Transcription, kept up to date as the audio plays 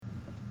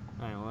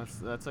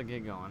let's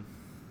get going.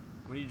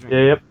 What are you Yeah,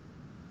 drinking? yep.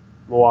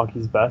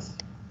 Milwaukee's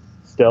best.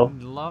 Still.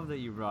 Love that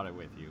you brought it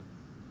with you.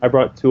 I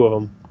brought two of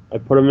them. I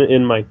put them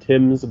in my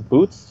Tim's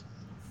boots,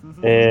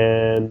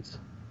 and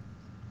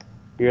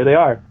here they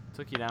are.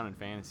 Took you down in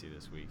fantasy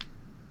this week.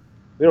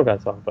 We don't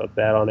gotta talk about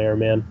that on air,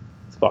 man.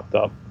 It's fucked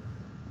up.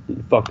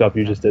 You fucked up.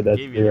 You just did that to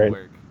Gave me, you the right?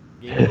 work.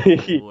 Gave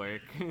you the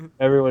work.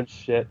 Everyone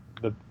shit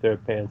their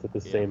pants at the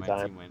Yeah, same my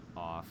time. team went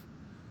off.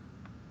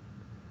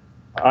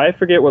 I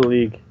forget what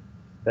league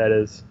that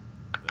is.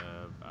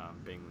 The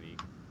Bing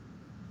League.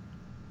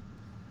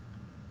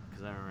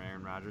 Because I remember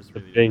Aaron Rodgers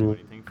really Bing. didn't do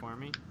anything for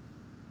me.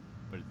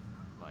 But it,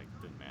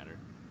 didn't matter.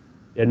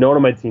 Yeah, no one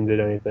on my team did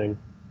anything.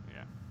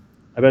 Yeah.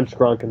 I benched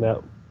Gronk in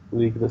that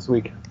league this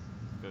week.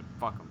 Good.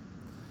 Fuck them.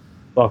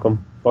 Fuck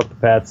them. Fuck the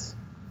Pats.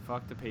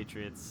 Fuck the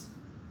Patriots.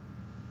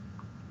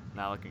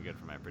 Not looking good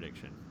for my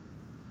prediction.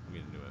 I'm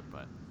going to do it,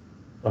 but...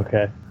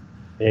 Okay.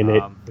 Hey,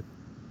 Nate.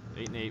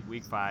 8-8,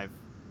 week 5.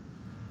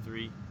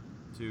 3,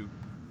 2,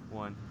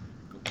 1,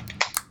 go.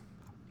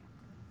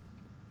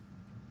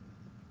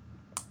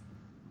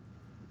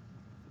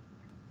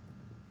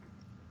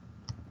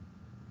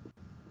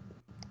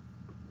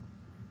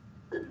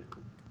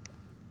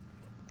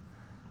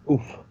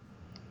 Oof.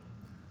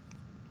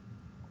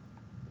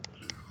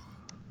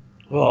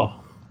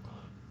 Oh.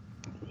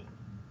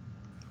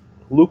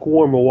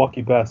 Lukewarm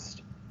Milwaukee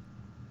Best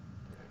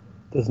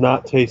does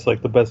not taste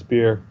like the best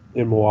beer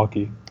in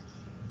Milwaukee.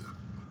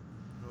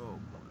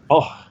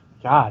 Oh,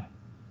 God.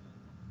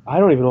 I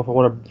don't even know if I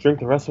want to drink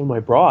the rest of my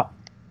broth.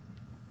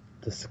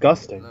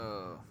 Disgusting.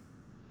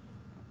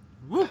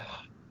 Woo.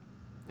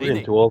 We're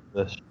getting too old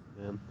for this shit,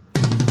 man.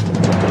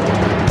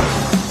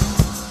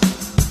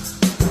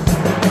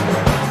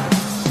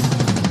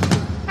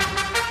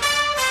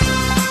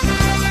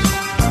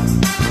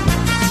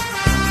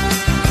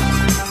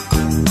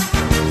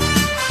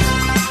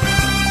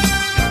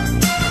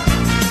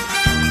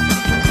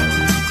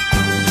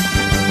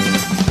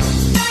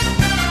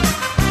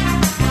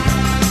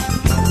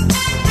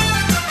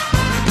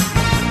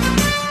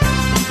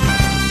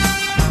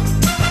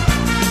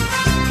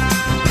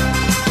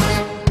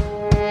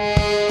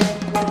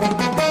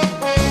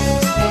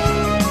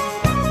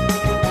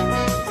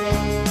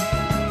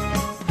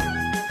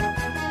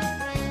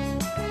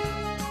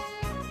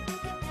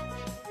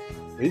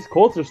 These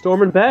Colts are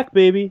storming back,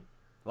 baby.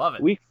 Love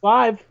it. Week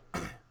 5.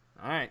 All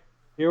right.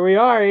 Here we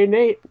are,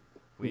 8-8.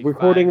 Week We're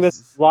recording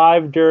this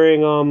live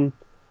during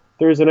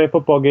Thursday night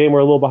football game. We're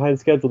a little behind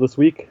schedule this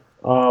week.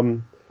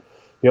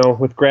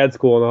 With grad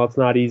school and all, it's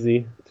not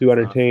easy to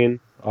entertain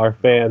our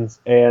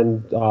fans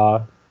and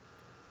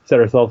set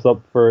ourselves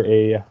up for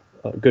a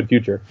good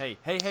future. Hey.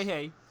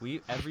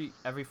 We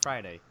every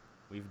Friday,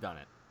 we've done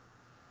it.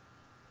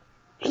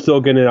 Still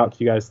getting it out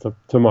to you guys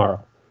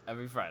tomorrow.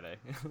 Every Friday.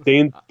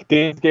 Dane's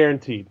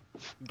guaranteed.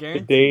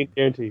 Guaranteed.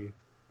 Guaranteed.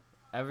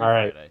 Every all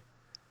right. Friday.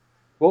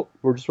 Well,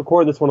 we're just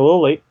recording this one a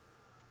little late.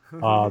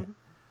 But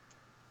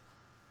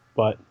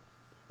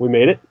we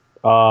made it.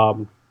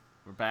 We're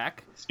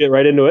back. Let's get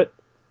right into it.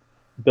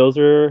 Bills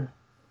are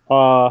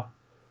a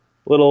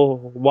little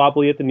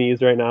wobbly at the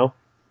knees right now.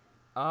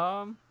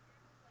 I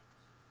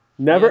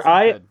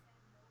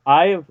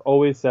have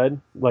always said,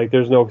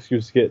 there's no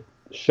excuse to get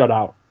shut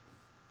out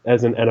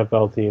as an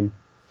NFL team.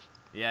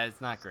 Yeah,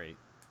 it's not great.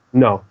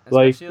 No.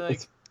 Especially,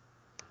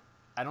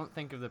 I don't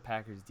think of the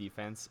Packers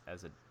defense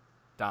as a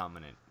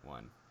dominant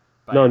one.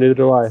 No, neither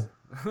do I.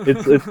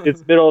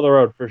 It's middle of the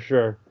road for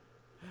sure.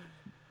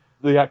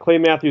 They got Clay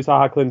Matthews,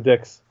 Clint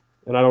Dix,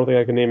 and I don't think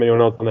I can name anyone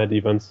else on that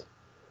defense.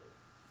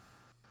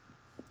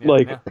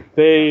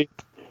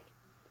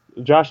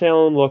 Josh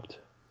Allen looked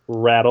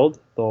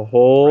rattled the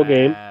whole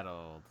game.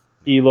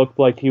 He looked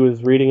like he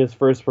was reading his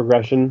first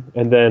progression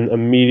and then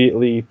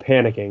immediately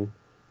panicking.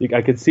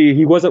 I could see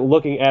he wasn't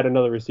looking at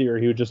another receiver.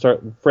 He would just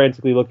start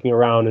frantically looking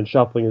around and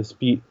shuffling his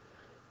feet.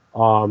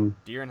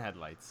 Deer in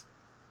headlights.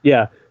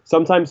 Yeah.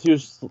 Sometimes he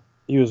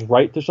was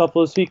right to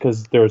shuffle his feet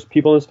because there was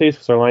people in his face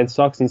because our line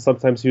sucks, and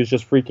sometimes he was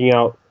just freaking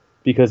out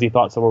because he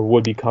thought someone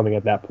would be coming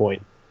at that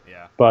point.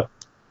 Yeah. But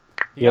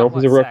he's a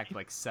rookie.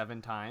 Sacked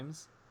 7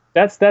 times.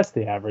 That's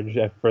the average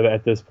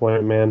at this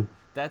point, man.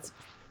 That's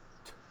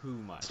too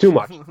much. It's too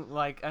much.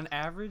 An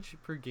average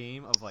per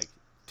game of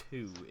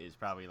 2 is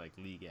probably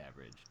league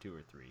average, 2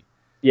 or 3.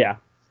 Yeah.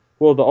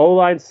 Well, the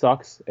O-line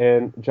sucks,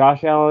 and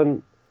Josh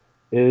Allen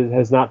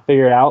has not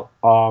figured out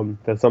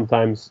that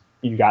sometimes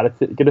you got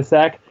to get a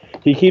sack.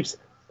 He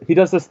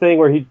does this thing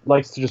where he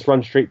likes to just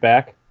run straight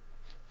back,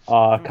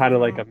 kind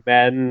of like a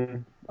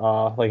Madden,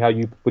 like how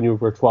when you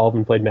were 12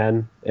 and played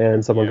Madden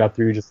and someone got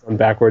through, you just run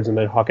backwards and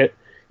then huck it.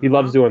 He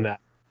loves doing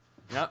that.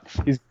 Yep.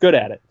 He's good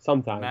at it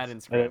sometimes,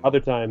 and then other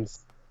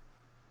times,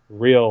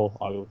 real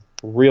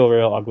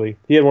ugly.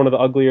 He had one of the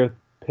uglier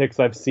picks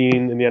I've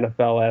seen in the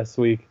NFL last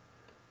week,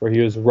 where he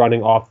was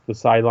running off the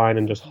sideline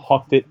and just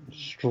hucked it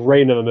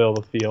straight into the middle of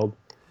the field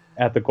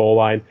at the goal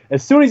line.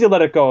 As soon as he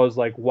let it go, I was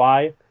like,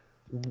 why?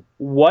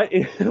 What?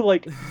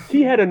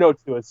 He had a note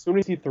to it. As soon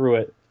as he threw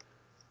it,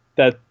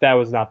 that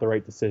was not the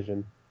right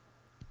decision.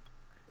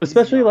 He's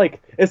Especially young.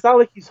 like it's not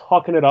like he's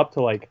hucking it up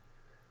to like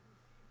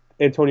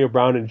Antonio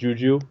Brown and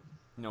Juju.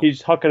 Nope.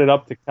 He's hucking it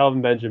up to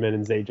Kelvin Benjamin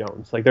and Zay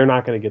Jones. Like they're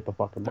not going to get the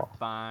fucking They're ball.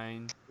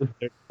 fine.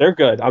 They're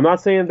good. I'm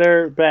not saying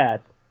they're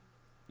bad.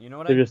 You know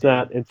what I They're just did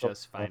not into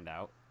just find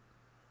out?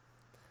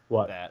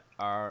 what. That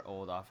our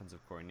old offensive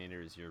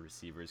coordinator is your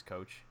receivers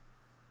coach.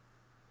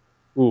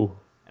 Ooh,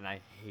 And I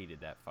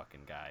hated that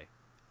fucking guy.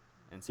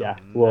 And so yeah.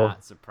 I'm Well,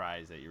 not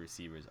surprised that your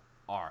receivers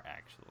are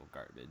actual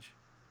garbage.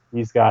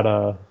 he's got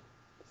a.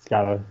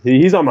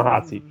 He's on the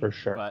hot seat for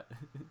sure. but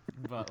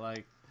but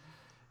like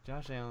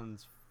Josh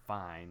Allen's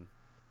fine.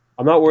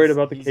 I'm not worried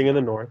about the He's King of the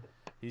young. North.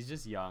 He's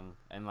just young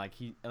and like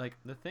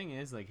the thing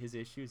is like his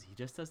issue is he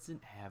just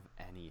doesn't have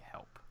any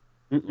help.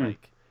 Mm-mm.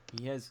 Like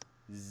he has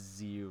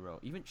zero.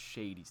 Even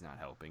Shady's not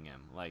helping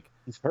him.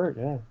 He's hurt,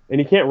 yeah,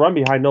 and he can't run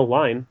behind no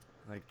line.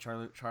 Like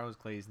Charles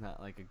Clay's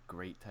not like a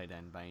great tight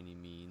end by any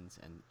means,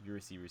 and your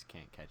receivers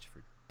can't catch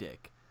for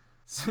dick.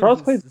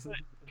 Charles Clay's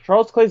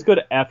Charles Clay's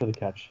good after the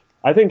catch.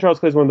 I think Charles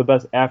Clay's one of the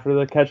best after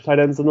the catch tight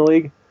ends in the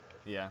league.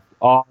 Yeah.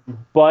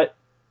 But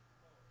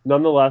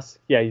nonetheless,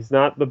 yeah, he's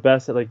not the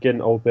best at like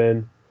getting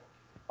open.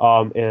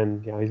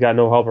 And he's got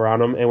no help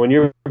around him. And when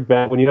you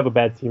have a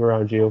bad team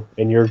around you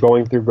and you're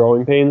going through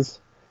growing pains,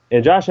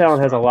 and Josh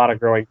Allen has a lot of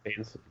growing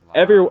pains.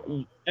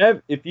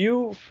 If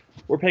you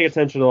were paying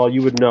attention at all,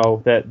 you would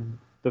know that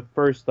the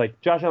first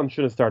Josh Allen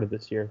shouldn't have started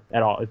this year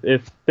at all.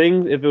 If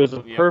it was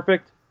a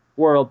perfect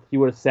world, he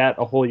would have sat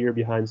a whole year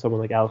behind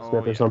someone like Alex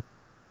Smith or something,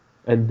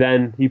 and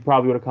then he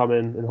probably would have come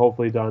in and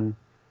hopefully done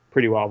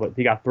pretty well. But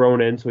he got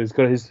thrown in, so his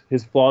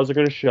flaws are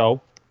going to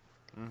show.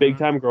 Big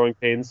time growing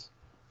pains.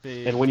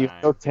 And when you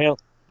have no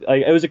talent,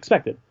 like it was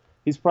expected,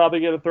 he's probably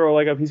gonna throw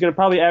he's gonna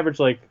probably average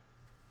like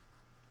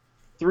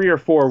 3 or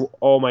 4.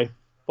 Oh my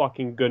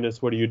fucking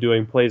goodness, what are you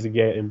doing? Plays a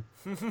game,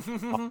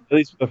 at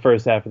least for the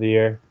first half of the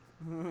year.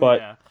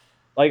 But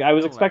I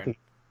was expecting,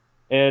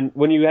 and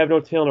when you have no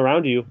talent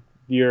around you,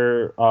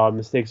 your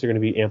mistakes are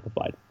gonna be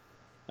amplified.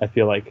 I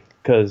feel like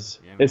because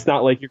it's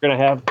not like you're gonna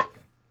have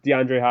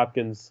DeAndre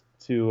Hopkins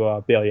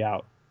to bail you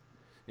out.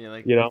 Yeah,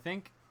 like you know.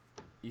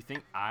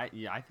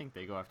 I think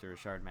they go after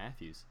Rashard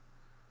Matthews.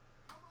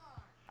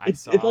 I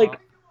don't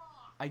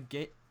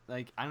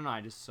know.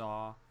 I just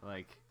saw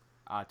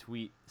a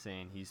tweet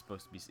saying he's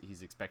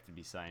expected to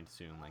be signed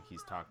soon. Like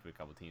he's talked to a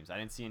couple teams. I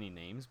didn't see any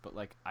names, but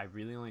I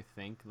really only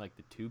think the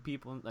two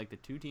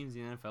teams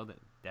in the NFL that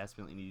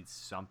desperately need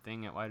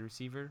something at wide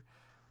receiver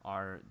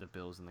are the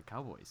Bills and the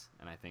Cowboys,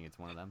 and I think it's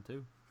one of them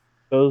too.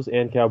 Those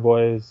and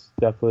Cowboys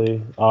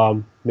definitely.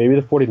 Maybe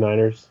the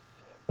 49ers.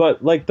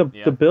 But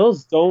the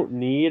Bills don't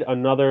need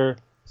another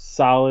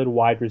solid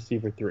wide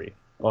receiver 3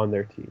 on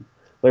their team.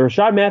 Like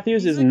Rashad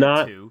Matthews is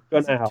not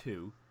gonna help.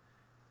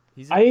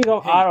 I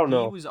don't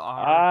know. He was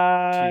our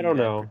I 2 don't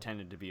that know.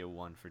 pretended to be a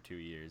 1 for 2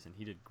 years, and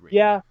he did great.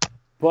 Yeah,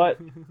 but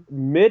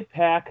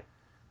mid-pack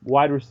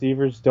wide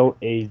receivers don't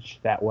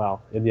age that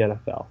well in the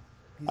NFL.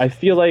 I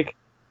feel like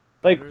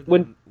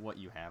when what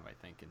you have, I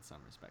think in some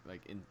respect,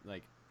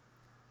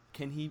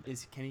 can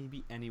he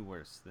be any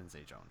worse than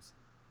Zay Jones?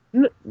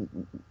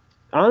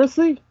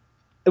 Honestly,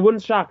 it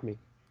wouldn't shock me.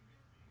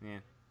 Yeah.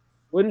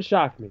 Wouldn't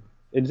shock me.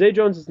 And Zay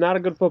Jones is not a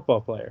good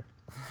football player.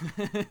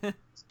 He's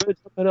good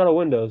jumping out of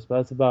windows, but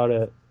that's about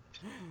it.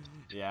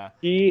 Yeah.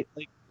 I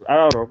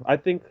don't know. I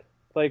think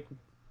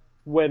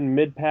when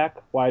mid-pack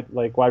wide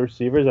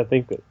receivers, I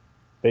think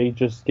they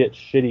just get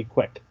shitty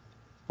quick.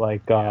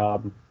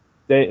 Jeremy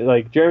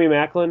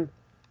Maclin,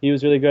 he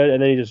was really good,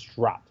 and then he just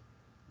dropped.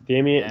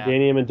 Danny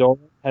Amendola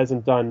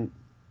hasn't done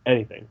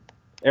anything.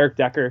 Eric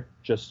Decker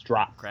just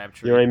dropped.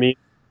 Crabtree. You know what I mean?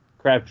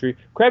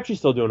 Crabtree's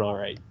still doing all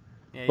right.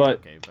 Yeah, he's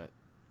okay, but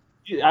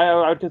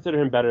I would consider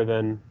him better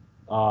than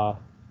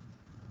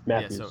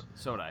Matthews. Yeah,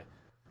 so would I.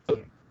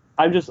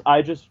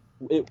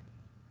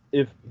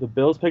 If the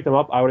Bills picked him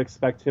up, I would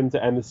expect him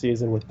to end the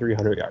season with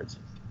 300 yards.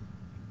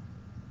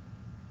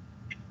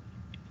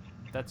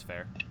 That's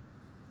fair.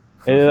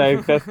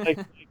 And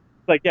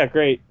yeah,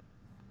 great.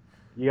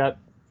 You got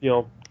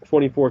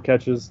 24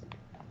 catches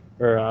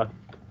or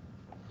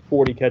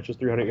 40 catches,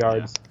 300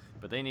 yards. Yeah.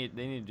 But they need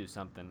to do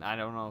something. I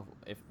don't know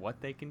if what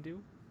they can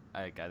do.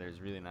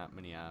 There's really not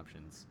many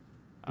options.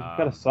 You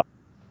gotta suck.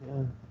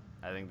 Yeah.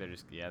 I think they're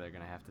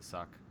gonna have to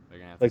suck. They're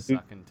gonna have to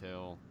suck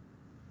until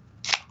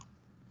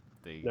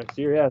next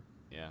year. Yeah.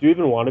 Yeah. Do you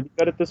even want to be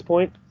good at this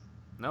point?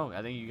 No,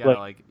 I think you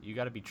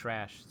gotta be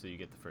trash so you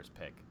get the first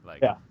pick.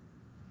 Yeah.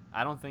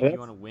 I don't think you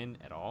want to win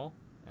at all,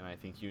 and I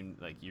think you're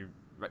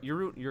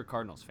a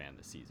Cardinals fan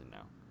this season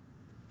now.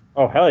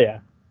 Oh hell yeah!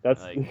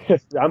 That's I'm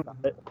about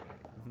it.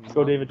 Let's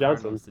go David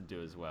Johnson. Cardinals to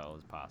do as well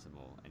as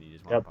possible, and you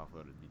just want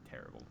Buffalo to be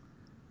terrible.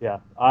 Yeah,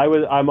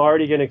 I'm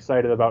already getting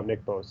excited about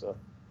Nick Bosa.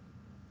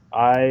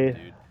 What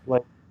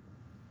was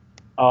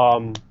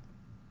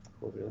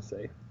I gonna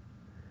say?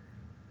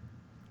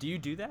 Do you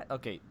do that?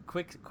 Okay,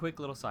 quick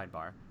little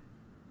sidebar.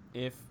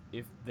 If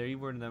they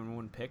were the number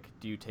 1 pick,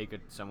 do you take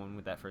someone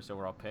with that first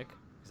overall pick?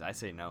 Because I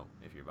say no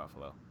if you're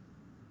Buffalo.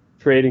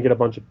 Trade and get a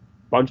bunch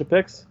of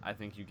picks? I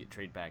think you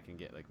trade back and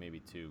get maybe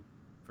 2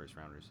 first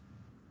rounders.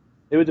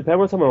 It would depend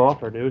what someone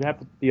offered. It would have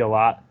to be a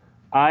lot.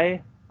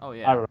 I Oh I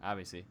yeah, don't know.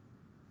 obviously.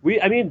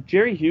 I mean,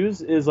 Jerry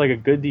Hughes is like a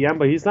good DM,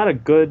 but he's not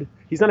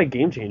a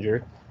game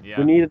changer. We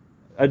Yeah. need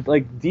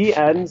like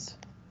DNs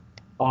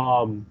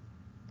um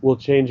will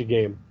change a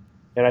game,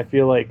 and I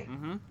feel like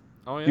Mm-hmm.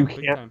 Oh yeah,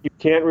 big time. you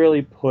can't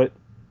really put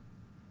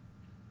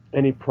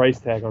any price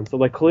tag on. So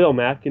like Khalil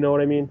Mack, you know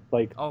what I mean?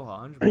 Like Oh,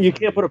 100 you percent,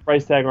 can't put dude. a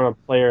price tag on a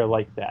player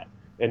like that.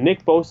 And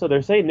Nick Bosa,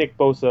 they're saying Nick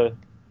Bosa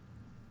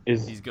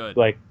is He's good.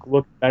 like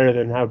look better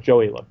than how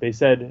Joey looked. They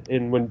said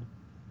in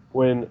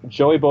when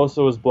Joey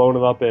Bosa was blowing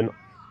it up in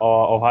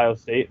Ohio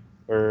State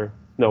or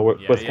no Yeah,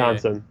 yeah, yeah.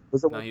 Wisconsin.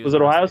 No, he was Was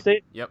in it Ohio Ohio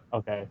State. State? Yep.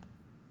 Okay.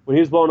 When he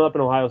was blowing it up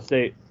in Ohio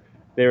State,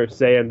 they were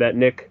saying that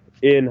Nick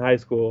in high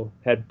school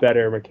had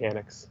better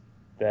mechanics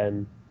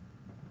than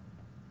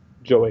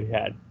Joey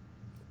had.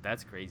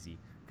 That's crazy.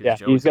 Because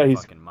Yeah, Joey's a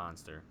fucking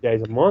monster.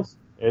 he's a monster.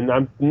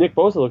 And Nick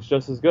Bosa looks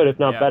just as good, if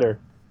not Yeah. better.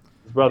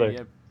 His Dude, brother.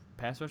 yeah.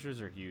 Pass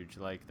rushers are huge.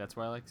 Like that's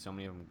why like so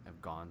many of them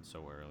have gone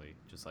so early.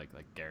 Just like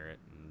Garrett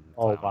and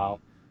Oh Clowney wow.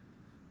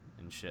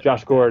 and shit Josh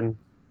like that. Gordon.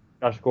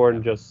 Josh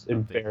Gordon Yep. just Update.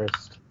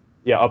 embarrassed.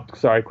 Yeah,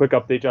 sorry, quick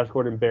update. Josh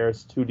Gordon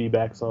embarrassed two D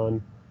backs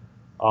on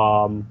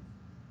um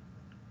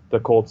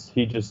the Colts.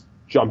 He just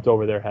jumped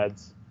over their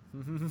heads.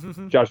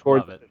 Josh Love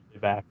Gordon's it. officially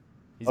back.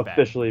 He's back.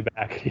 Officially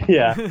back.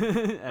 Yeah. As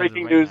of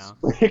Breaking right news.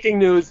 now. Breaking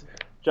news.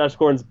 Josh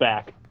Gordon's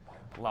back.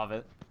 Love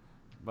it.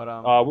 But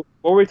What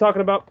were we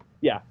talking about?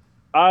 Yeah.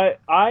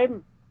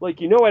 I'm like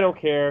I don't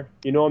care.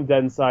 I'm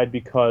dead inside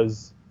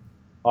because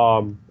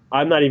I'm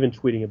not even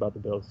tweeting about the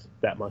Bills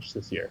that much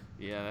this year.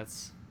 yeah,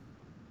 that's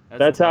a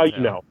That's how you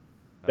telltale. know.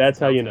 That's a That's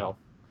how you telltale. know.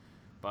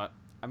 But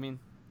I mean,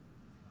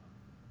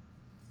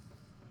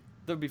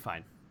 they'll be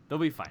fine. They'll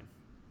be fine.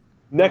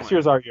 Don't Next worry.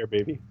 year's our year,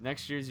 baby.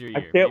 Next year's your I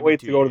year. can't Maybe wait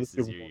 2 to go to the years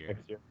is Super your Bowl year.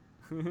 next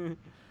year.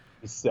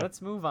 It's sick.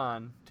 Let's move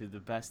on to the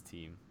best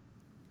team,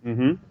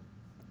 Mm-hmm.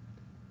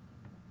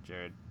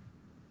 Jared.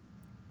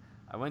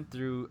 I went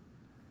through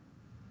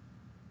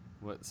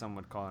what some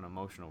would call an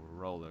emotional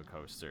roller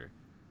coaster.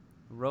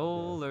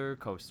 Roller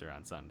coaster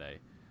on Sunday.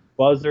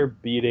 Buzzer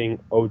beating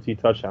OT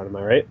touchdown. Am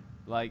I right?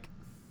 Like,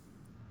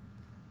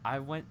 I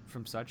went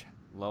from such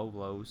low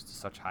lows to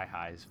such high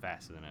highs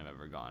faster than I've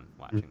ever gone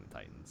watching the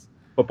Titans.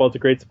 Football's a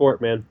great sport,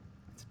 man.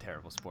 It's a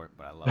terrible sport,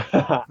 but I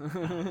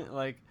love it.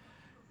 Like,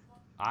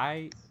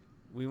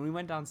 when we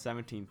went down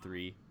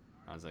 17-3,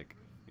 I was like,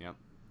 yep,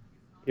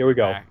 Here we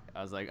go. back.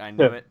 I was like, I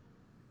knew it.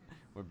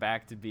 We're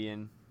back to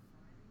being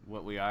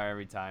what we are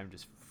every time,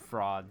 just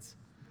frauds.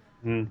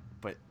 Mm.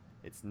 But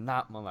it's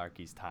not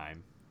Malarkey's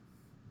time.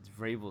 It's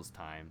Vrabel's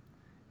time,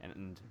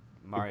 and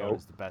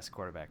Mariota's the best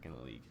quarterback in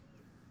the league.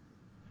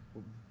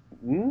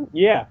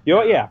 Yeah.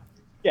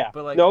 Yeah.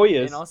 But like, no, he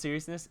is. in all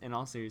seriousness,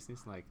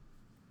 like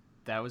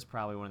that was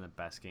probably one of the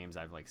best games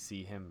I've like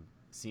seen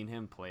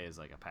him play as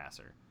like a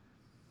passer.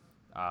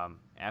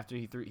 After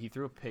he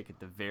threw a pick at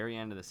the very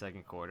end of the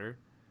second quarter,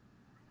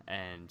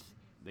 and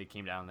they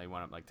came down, they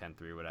went up like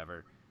 10-3 or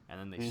whatever, and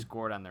then they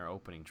scored on their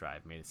opening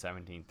drive, made it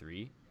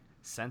 17-3.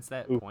 Since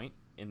that point,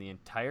 in the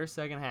entire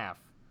second half,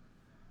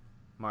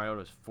 Mariota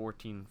was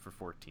 14 for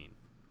 14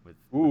 with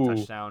a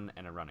touchdown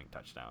and a running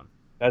touchdown.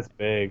 That's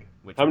big.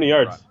 Which How many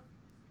yards?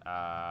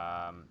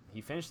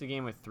 He finished the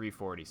game with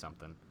 340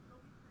 something.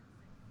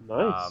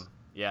 Nice.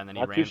 Yeah, and then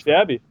he Not ran. too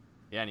shabby.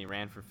 Yeah, and he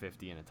ran for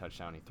 50 and a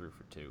touchdown. He threw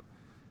for 2.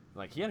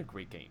 Like, he had a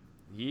great game.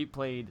 He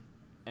played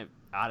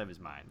out of his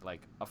mind.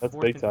 Like, That's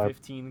 4th big and time.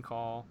 15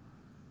 call.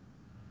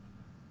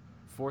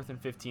 4th and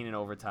 15 in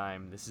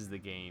overtime. This is the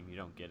game. You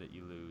don't get it,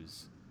 you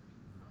lose.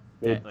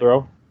 Good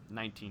throw.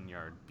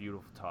 19-yard,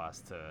 beautiful toss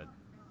to,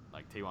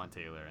 like, Taywan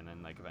Taylor, and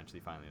then, like, eventually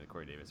finally to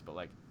Corey Davis. But,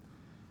 like,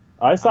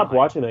 I stopped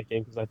watching that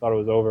game because I thought it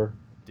was over.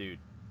 Dude.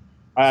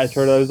 I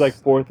turned it. It was like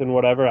 4th and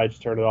whatever. I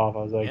just turned it off. I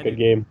was like, Yeah, good dude.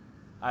 game.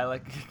 I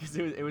like because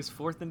it was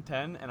 4th and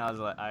 10, and I was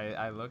like,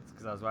 I looked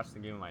because I was watching the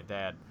game with my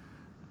dad,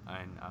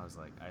 and I was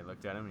like, I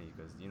looked at him and he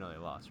goes, they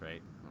lost, right?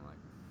 I'm like,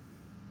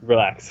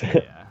 Relax.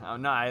 yeah. Oh,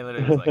 no, I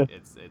literally was like,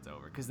 it's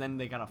over, because then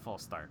they got a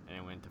false start and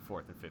it went to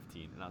 4th and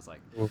 15, and I was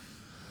like,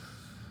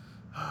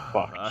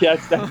 Fuck. Yeah,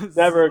 that's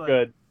never like,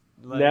 good.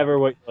 Never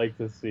what you like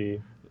to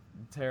see.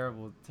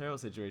 Terrible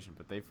situation,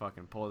 but they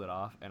fucking pulled it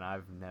off, and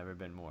I've never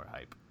been more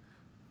hype.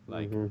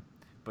 Like,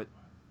 but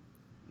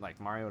like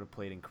Mariota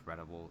played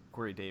incredible.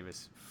 Corey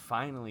Davis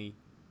finally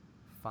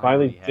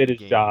Did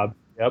his job.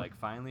 Yep. Like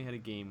finally had a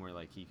game where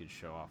like he could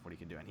show off what he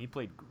could do, and he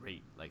played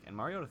great. Like, and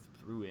Mariota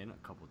threw in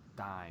a couple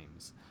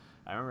dimes.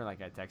 I remember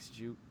like I texted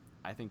you.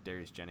 I think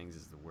Darius Jennings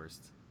is the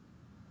worst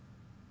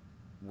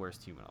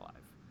human alive.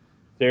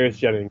 Darius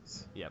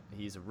Jennings. Yep,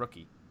 he's a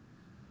rookie.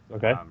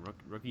 Okay.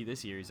 Rookie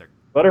this year. He's our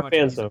Let our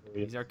fans know.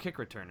 He's our kick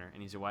returner,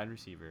 and he's a wide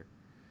receiver.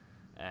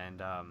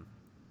 And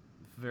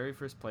very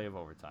first play of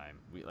overtime,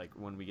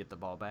 when we get the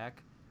ball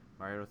back,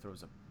 Mariota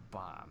throws a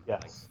bomb.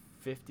 Yes.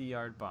 Like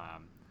 50-yard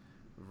bomb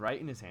right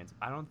in his hands.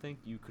 I don't think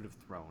you could have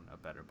thrown a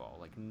better ball.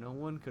 Like, no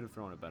one could have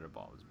thrown a better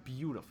ball. It was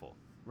beautiful.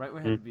 Right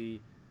where it had to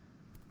be,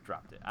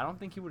 dropped it. I don't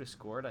think he would have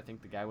scored. I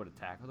think the guy would have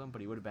tackled him,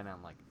 but he would have been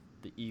on, like,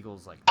 the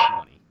Eagles, like,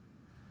 20.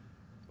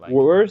 Like,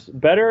 Worse,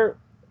 better,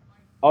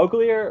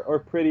 Uglier or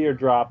prettier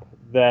drop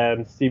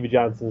than Stevie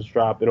Johnson's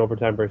drop in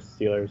overtime versus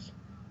Steelers?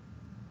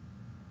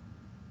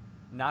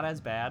 Not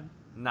as bad.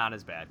 Not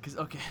as bad. Because,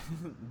 okay,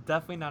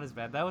 definitely not as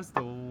bad. That was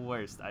the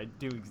worst. I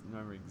do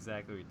remember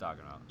exactly what you're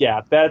talking about.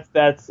 Yeah,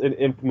 that's an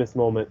infamous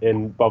moment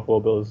in Buffalo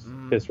Bills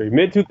Mm. history.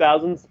 Mid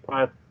 2000s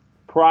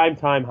prime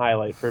time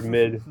highlight for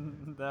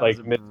That was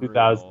a mid 2000s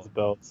brutal.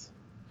 Bills.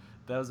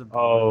 That was a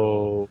brutal,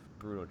 Oh,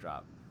 brutal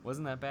drop.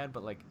 Wasn't that bad,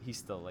 but, like, he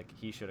still, like,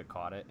 he should have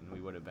caught it, and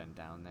we would have been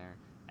down there.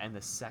 And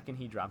the second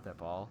he dropped that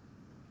ball,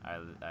 I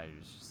was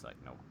just like,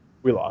 nope.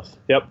 we lost.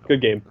 Yep, Nope.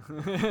 good game.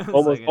 It's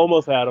like,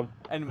 Almost had him.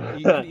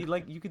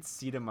 and you could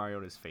see to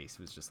Mariota's face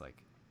was just like,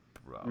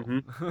 bro, hmm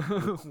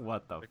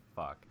what the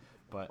fuck?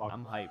 But Fuck.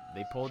 I'm hyped.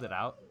 They pulled it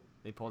out.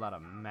 They pulled out a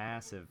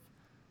massive,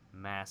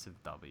 massive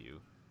W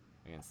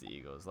against the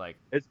Eagles. Like,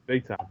 It's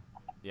big time.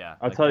 yeah,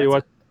 I'll like tell you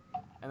what.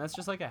 and that's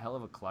just like a hell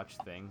of a clutch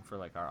thing for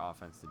like our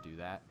offense to do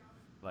that.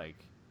 Like,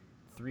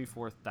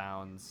 3/4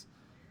 downs,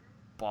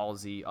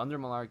 ballsy. Under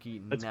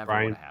Malarkey, That's never would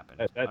Brian. have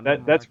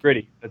happened. That's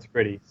gritty. That's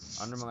gritty.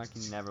 Under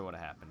Malarkey, never would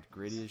have happened.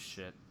 Gritty as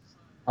shit.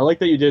 I like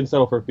that you didn't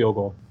settle for a field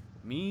goal.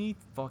 Me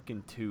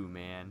fucking too,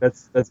 man.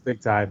 That's big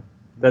time.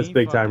 That's Me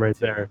big time fucking right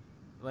too. there.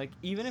 Like,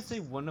 even if they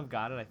wouldn't have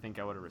got it, I think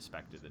I would have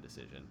respected the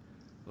decision.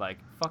 Like,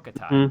 fuck a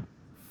tie. Mhm.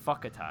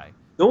 Fuck a tie.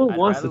 No one I'd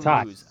wants rather to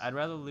tie. lose. I'd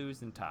rather lose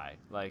than tie.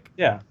 Like,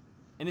 Yeah.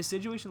 in a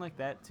situation like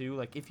that, too,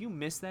 like, if you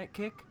miss that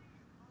kick,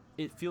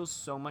 it feels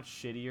so much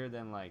shittier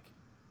than, like,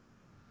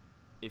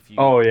 if you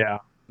Oh yeah.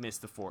 miss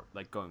the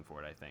like, going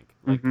for it, I think.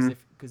 Like, Mhm.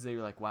 because they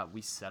were like, wow,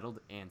 we settled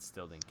and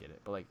still didn't get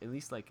it. But, like, at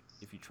least, like,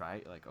 if you try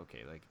it, like,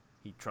 okay, like,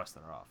 he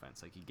trusted our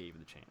offense. Like, he gave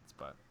it a chance.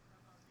 But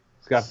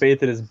He's got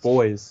faith in his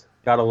boys.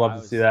 Gotta love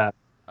to see that.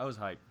 I was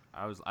hyped.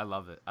 I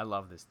love it. I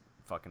love this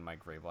fucking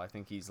Mike Vrabel. I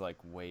think he's like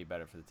way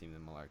better for the team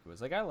than Malarkey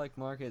was. Like, I like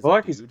Malarkey as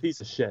Malarkey's a a dude,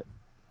 piece of shit.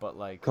 but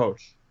like,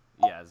 Coach.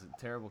 yeah, as a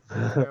terrible,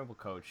 terrible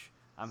coach.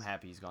 I'm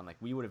happy he's gone. Like,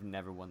 we would have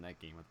never won that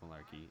game with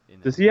Malarkey.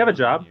 Does he have a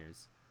job?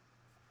 Years.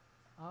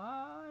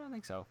 I don't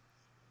think so.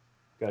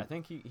 Good. I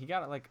think he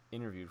got like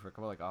interviewed for a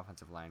couple like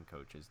offensive line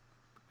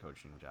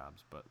coaching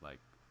jobs, but like,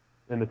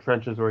 In the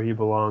trenches where he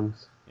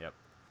belongs. yep.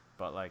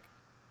 But like,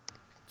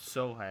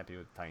 so happy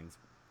with Titans.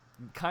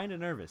 Kind of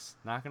nervous,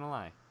 not gonna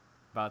lie,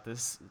 about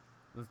this.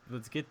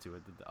 Let's get to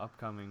it. The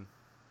upcoming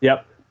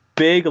Yep.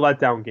 Big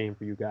letdown game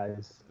for you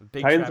guys.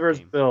 big Titans trap versus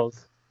game.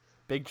 Bills.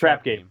 Big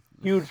Trap game.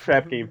 Huge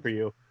trap game for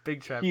you.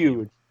 Big trap Huge.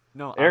 game.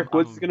 No, Eric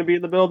Woods is going to be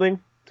in the building.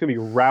 It's going to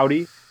be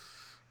rowdy.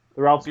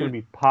 The route's going to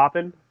be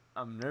popping.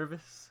 I'm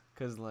nervous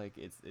because like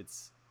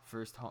it's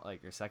first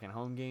like or second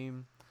home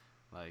game,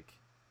 like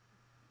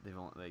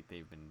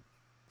they've been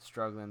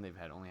struggling. They've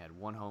only had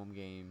one home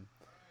game.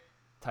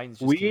 Titans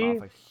just came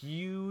off a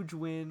huge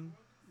win.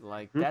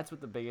 Like that's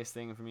what the biggest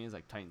thing for me is.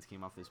 Like, Titans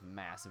came off this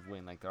massive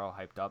win. Like, they're all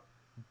hyped up.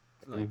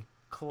 Like,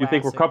 classic, You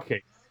think we're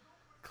cupcakes?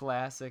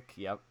 Classic.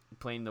 Yep.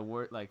 Playing the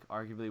worst, like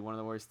arguably one of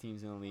the worst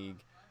teams in the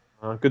league.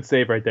 Good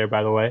save right there,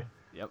 by the way.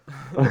 Yep.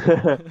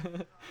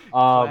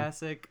 Um,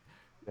 Classic.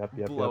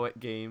 Yep. Blow it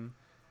game.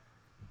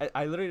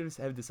 I literally just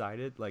have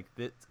decided like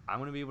that I'm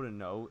gonna be able to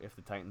know if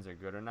the Titans are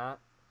good or not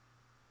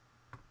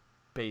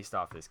based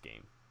off this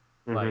game.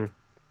 Mhm. Like,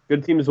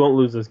 Good teams won't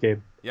lose this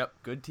game. yep,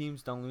 good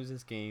teams don't lose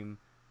this game.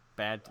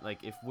 Bad,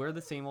 like, if we're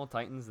the same old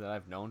Titans that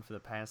I've known for the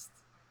past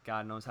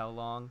God knows how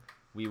long,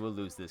 we will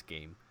lose this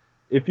game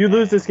If you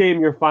lose this game,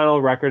 your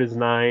final record is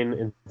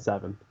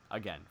 9-7.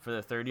 again for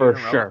the third For year in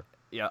a row. sure.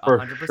 Yeah, For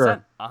 100%.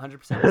 sure.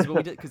 100%. This is what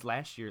we did because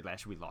last year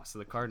we lost to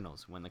the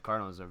Cardinals. When the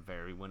Cardinals are a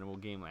very winnable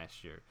game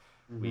last year.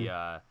 We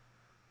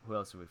who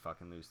else did we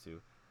fucking lose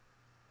to?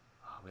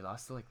 Oh, we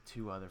lost to like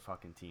two other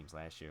fucking teams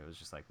last year. It was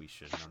just like we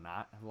should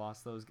not have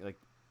lost those. Like,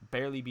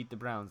 barely beat the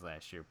Browns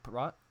last year.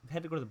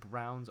 Had to go to the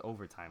Browns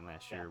overtime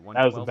last year.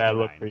 That was a bad 112-9.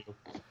 look for you.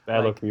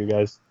 Bad look for you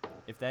guys.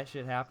 If that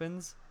shit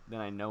happens, then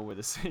I know we're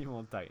the same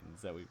old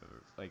Titans that we've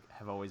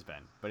have always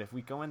been. But if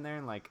we go in there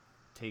and like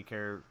take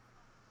care,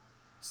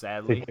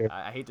 sadly,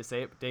 I hate to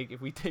say it, but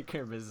if we take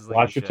care of business, like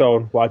Watch your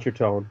tone. Watch your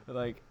tone.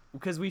 like,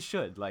 because we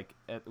should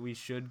we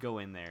should go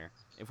in there.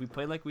 If we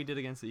play like we did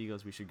against the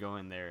Eagles, we should go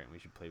in there and we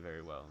should play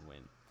very well and win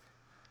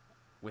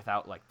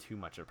without like too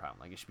much of a problem.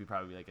 Like, it should be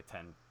probably like a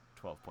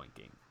 10-12 point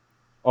game.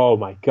 Oh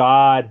my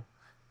God!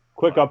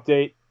 Quick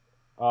update.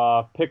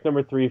 Pick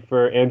number 3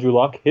 for Andrew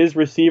Luck. His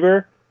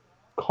receiver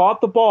caught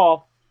the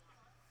ball,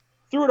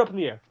 threw it up in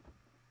the air.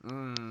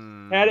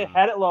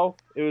 Had it low.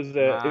 It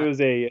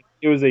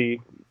was a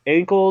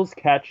ankles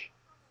catch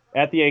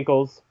at the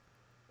ankles,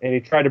 and he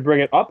tried to bring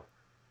it up,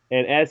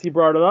 and as he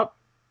brought it up,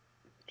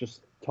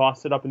 just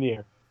tossed it up in the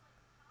air.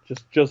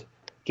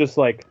 Just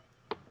like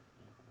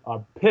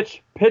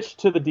pitch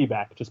to the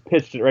D-back. Just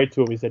pitched it right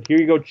to him. He said, "Here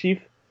you go,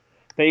 Chief.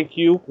 Thank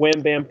you,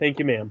 wham bam, thank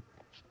you, ma'am.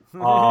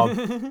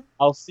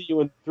 I'll see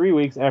you in 3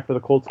 weeks after the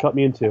Colts cut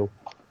me in two."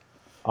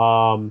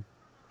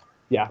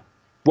 Yeah.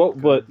 Well,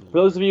 but for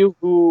those of you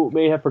who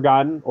may have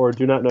forgotten or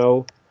do not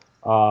know,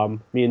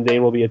 me and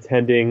Dane will be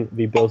attending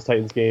the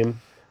Bills-Titans game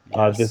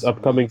this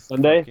upcoming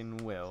Sunday.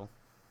 Will.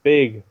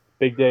 Big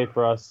day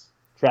for us.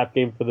 Trap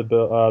game for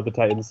the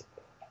Titans.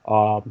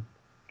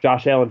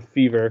 Josh Allen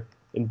fever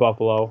in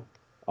Buffalo.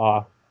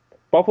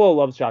 Buffalo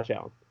loves Josh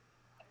Allen.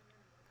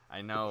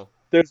 I know.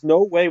 There's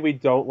no way we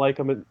don't like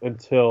him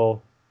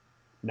until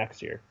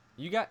next year.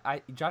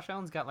 Josh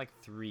Allen's got like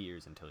 3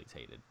 years until he's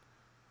hated.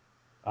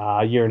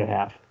 A year and a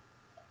half.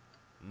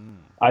 Mm.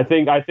 I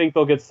think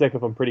they'll get sick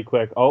of him pretty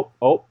quick. Oh!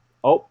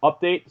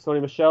 Update: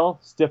 Sony Michel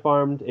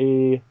stiff-armed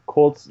a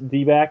Colts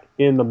D-back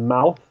in the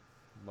mouth.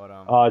 But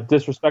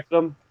Disrespected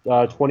him.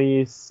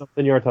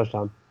 20-something yard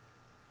touchdown.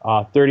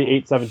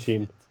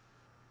 38-17.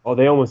 Oh,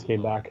 they almost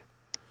came back.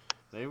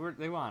 They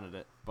wanted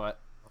it, but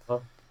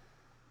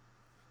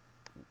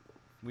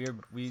we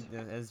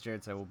as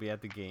Jared said, we'll be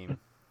at the game.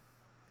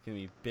 It's gonna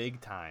be big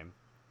time.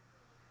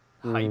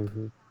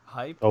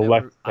 Hype.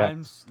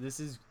 This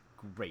is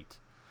great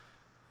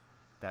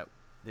that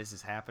this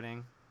is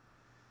happening.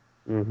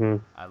 Mm-hmm.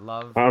 I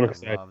love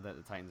that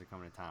the Titans are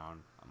coming to town.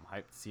 I'm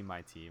hyped to see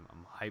my team.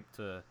 I'm hyped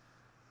to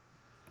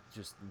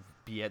just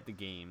be at the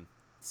game,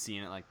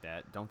 seeing it like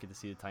that. Don't get to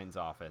see the Titans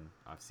often.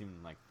 I've seen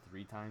them like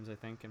 3 times, I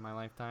think, in my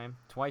lifetime.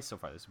 Twice so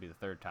far. This will be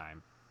the 3rd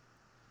time.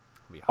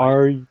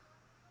 Are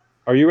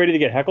you ready to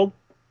get heckled?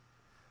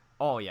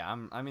 Oh yeah,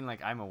 I'm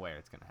aware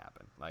it's gonna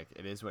happen. Like,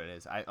 it is what it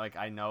is.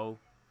 I know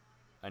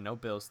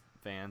Bills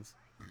fans.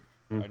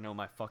 I know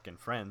my fucking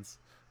friends.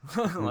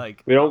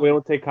 Like, we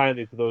don't take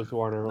kindly to those who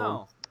aren't our own.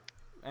 No,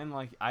 and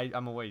like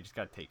I'm aware you just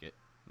gotta take it.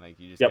 Like,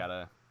 you just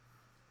gotta.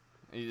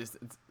 It's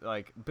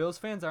like, Bills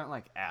fans aren't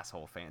like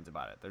asshole fans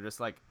about it. They're just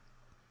like,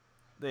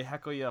 they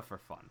heckle you for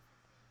fun.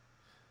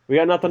 We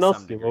got nothing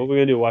else to do. What are we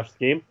gonna do? Watch the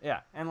game? Yeah,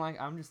 and like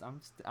I'm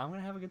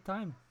gonna have a good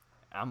time.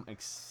 I'm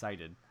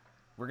excited.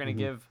 We're gonna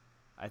give.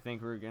 I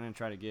think we're gonna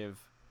try to give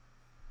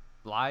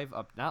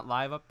not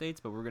live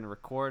updates, but we're gonna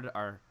record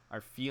our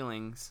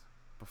feelings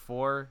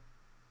before,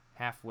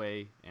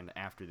 halfway, and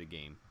after the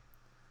game.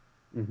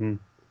 Mm-hmm.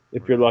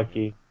 If you're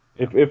lucky.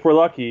 Yeah. If we're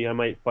lucky, I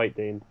might fight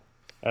Dane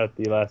at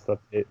the last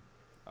update.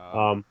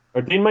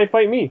 Or Dane might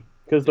fight me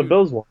because the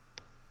Bills won.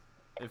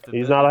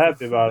 He's not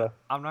happy about it.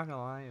 I'm not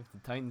gonna lie. If the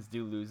Titans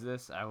do lose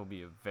this, I will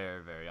be a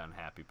very, very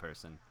unhappy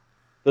person.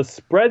 The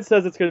spread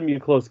says it's gonna be a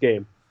close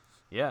game.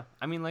 Yeah,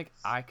 I mean, like,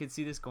 I could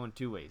see this going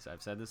 2 ways. I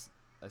said this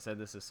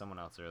to someone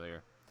else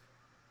earlier.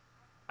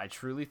 I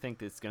truly think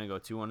that it's going to go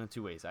 2-1 in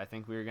 2 ways. I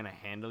think we're going to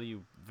handle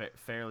you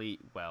fairly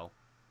well,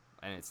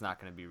 and it's not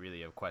going to be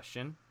really a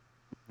question.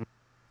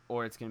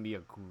 Or it's going to be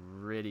a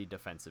gritty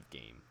defensive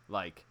game.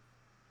 Like,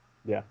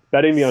 yeah,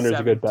 betting the under is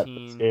a good bet for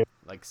this game.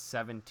 Like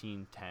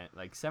 17-10,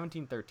 like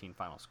 17-13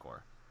 final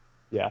score.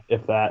 Yeah,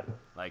 if that.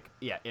 Like,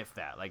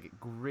 like,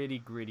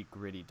 gritty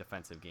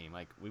defensive game.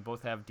 Like, we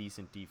both have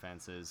decent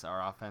defenses.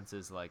 Our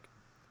offenses, like,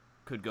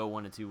 could go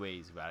 1 of 2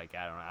 ways. Like,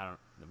 I don't.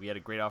 We had a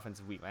great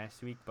offensive week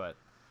last week, but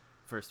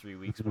first 3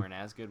 weeks weren't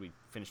as good. We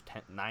finished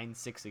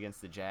 9-6 against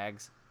the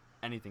Jags.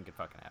 Anything could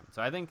fucking happen.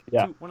 So I think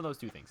one of those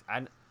 2 things.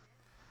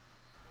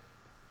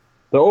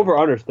 The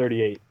over/under is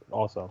 38,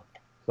 also.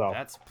 So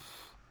that's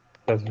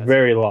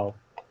very low.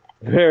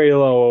 Very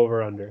low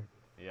over/under.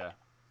 Yeah,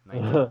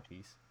 19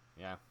 piece.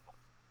 Yeah.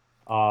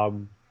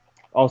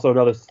 Also,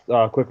 another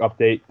quick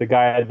update. The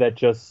guy that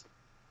just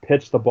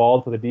pitched the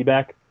ball to the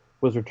D-back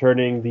was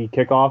returning the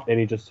kickoff, and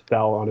he just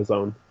fell on his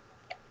own.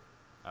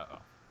 Uh-oh.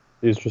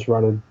 He was just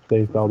running.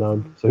 Then he fell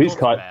down. So he's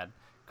cut.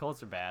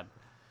 Colts are bad.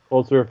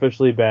 Colts are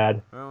officially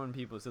bad. Remember when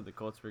people said the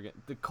Colts were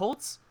getting... The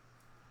Colts...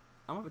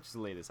 I'm going to just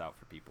lay this out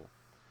for people.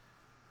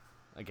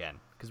 Again,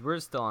 because we're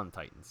still on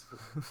Titans.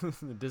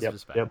 The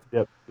disrespect.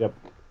 Yep.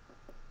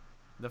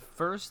 The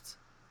first...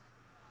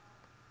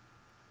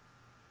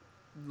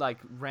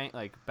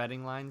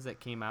 betting lines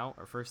that came out,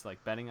 or first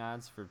betting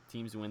odds for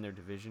teams to win their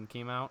division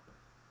came out,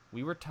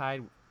 we were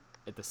tied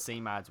at the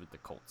same odds with the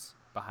Colts.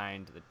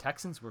 Behind the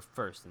Texans were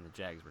first and the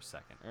Jags were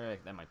second. Or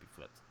that might be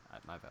flipped.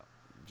 My bad.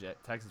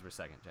 Texans were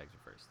second, Jags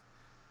were first.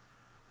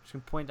 Just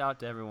gonna point out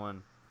to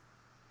everyone,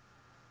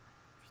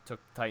 if you took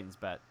the Titans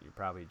bet, you're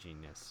probably a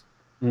genius.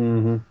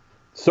 Mm-hmm.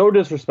 So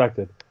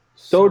disrespected.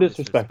 So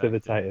disrespected the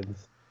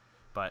Titans.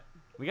 But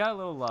we got a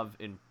little love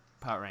in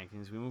power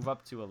rankings. We move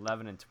up to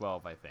 11 and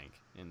 12, I think,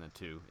 in the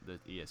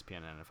ESPN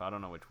and NFL. I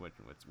don't know which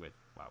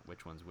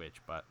one's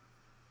which, but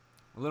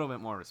a little bit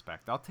more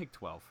respect. I'll take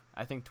 12.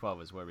 I think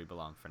 12 is where we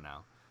belong for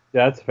now.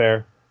 Yeah, that's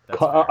fair.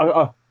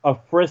 A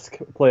frisk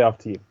playoff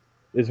team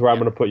is where I'm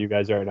going to put you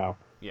guys right now.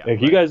 Yeah.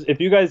 If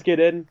you guys get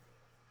in,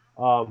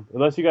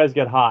 unless you guys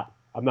get hot,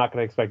 I'm not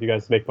going to expect you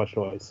guys to make much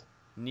noise.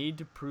 Need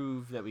to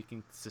prove that we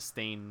can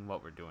sustain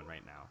what we're doing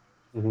right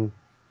now.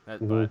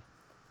 Mm-hmm. But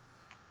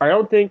I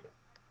don't think.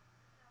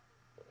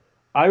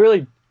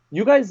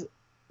 You guys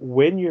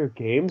win your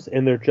games,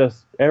 and they're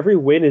just every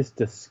win is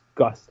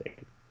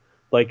disgusting.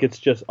 Like, it's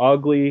just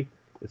ugly.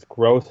 It's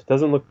gross. It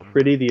doesn't look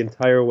pretty the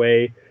entire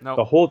way. Nope.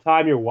 The whole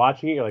time you're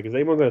watching it, you're like, is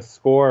anyone going to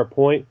score a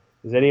point?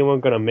 Is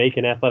anyone going to make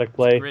an athletic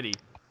play?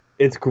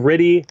 It's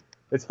gritty.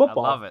 It's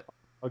football. I love it.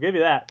 I'll give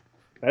you that.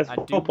 That's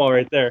football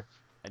right there.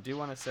 I do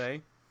want to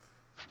say,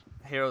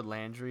 Harold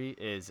Landry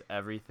is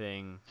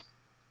everything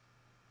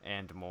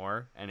and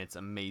more, and it's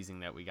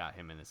amazing that we got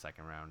him in the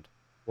second round.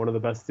 one of the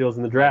best steals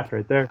in the draft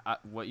right there.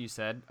 What you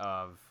said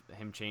of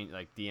him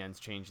like DN's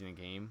changing the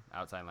game,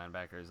 outside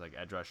linebackers, like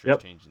edge rushers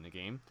Yep. changing the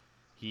game.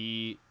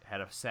 He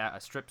had a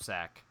strip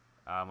sack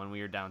when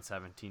we were down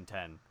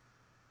 17-10,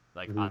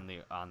 like on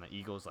the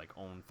Eagles like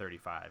own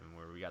 35, and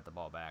where we got the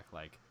ball back,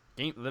 like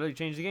literally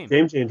changed the game.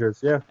 Game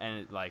changers, yeah.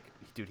 And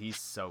dude, he's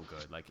so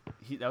good. Like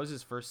that was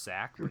his first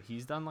sack, but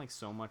he's done like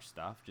so much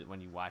stuff just when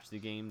you watch the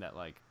game that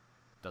like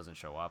doesn't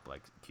show up,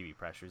 like QB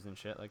pressures and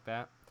shit like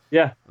that.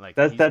 Yeah, like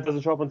that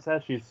doesn't show up on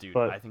stat sheets. Dude,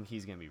 but I think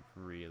he's gonna be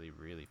really,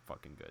 really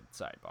fucking good.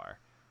 Sidebar,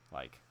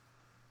 like,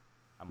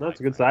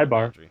 that's a good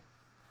sidebar.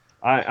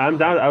 I'm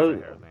down.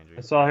 I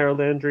saw Harold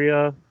Landry.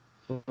 I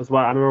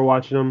remember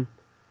watching him.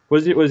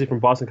 Was he from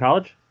Boston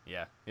College?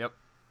 Yeah. Yep.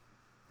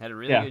 Had a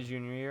really good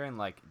junior year and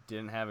like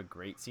didn't have a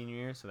great senior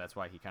year, so that's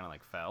why he kind of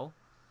like fell.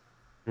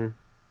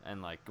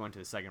 And like going to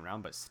the second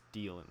round, but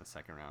steal in the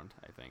second round,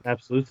 I think.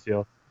 Absolute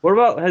steal. What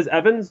about, has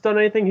Evans done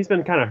anything? He's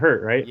been kind of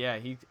hurt, right? Yeah,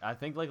 I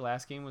think like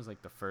last game was like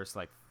the first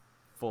like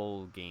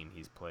full game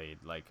he's played,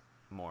 like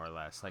more or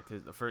less. Like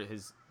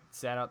his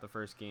sat out the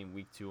first game.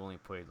 Week 2 only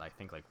played I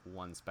think like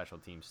one special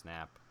team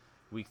snap.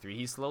 Week 3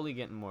 he's slowly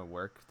getting more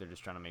work. They're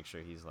just trying to make sure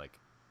he's like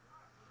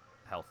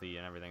healthy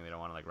and everything. They don't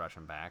want to like rush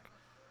him back.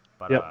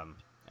 But and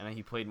then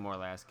he played more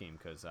last game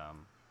because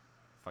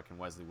fucking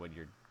Wesley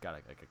Woodyard got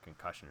like a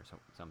concussion or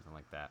something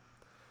like that.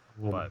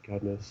 Oh my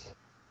goodness.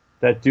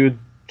 That dude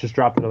just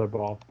dropped another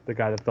ball. The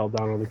guy that fell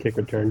down on the kick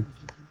return.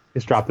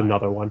 He's dropped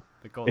another one.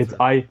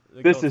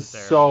 This is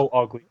so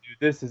ugly,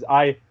 dude.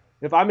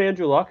 If I'm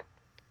Andrew Luck,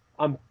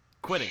 I'm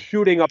quitting.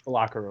 Shooting up the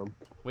locker room.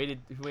 Waited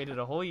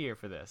a whole year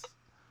for this.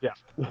 Yeah.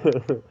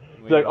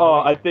 Like,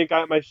 I think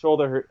my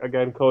shoulder hurt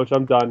again, coach.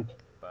 I'm done.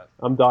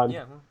 I'm done.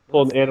 Yeah,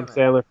 Pulling Adam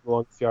Sandler from the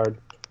longest yard.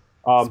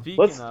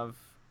 Speaking of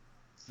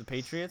the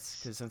Patriots,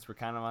 because since we're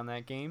kind of on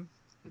that game,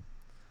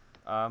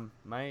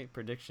 my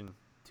prediction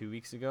 2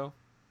 weeks ago,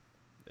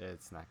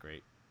 it's not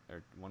great.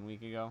 Or 1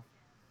 week ago.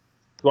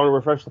 You want to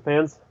refresh the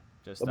fans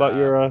just about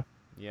your?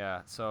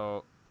 Yeah.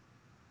 So,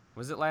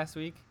 was it last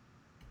week?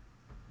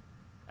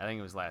 I think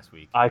it was last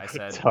week. I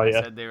said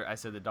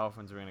the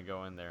Dolphins were gonna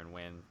go in there and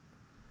win.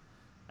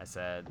 I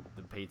said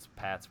the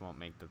Pats won't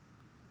make the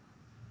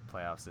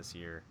playoffs this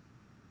year.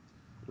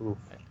 Oof.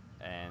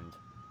 And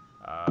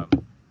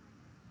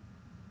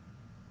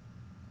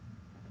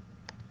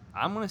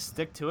I'm gonna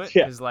stick to it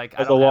because I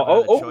don't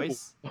have a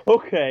choice.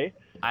 Okay.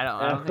 I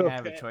don't think I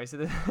have a choice of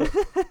this.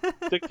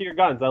 Stick to your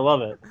guns. I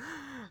love it.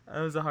 That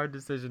was a hard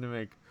decision to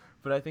make,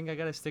 but I think I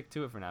gotta stick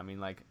to it for now. I mean,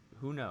 like,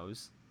 who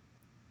knows?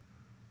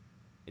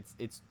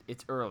 It's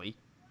early.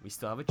 We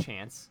still have a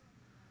chance.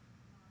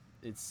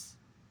 I'm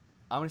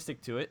gonna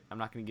stick to it. I'm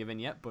not gonna give in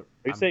yet. But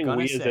are you saying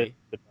we is it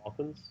the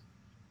Dolphins?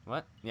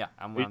 What? Yeah,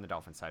 I'm on the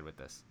Dolphins side with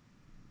this.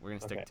 We're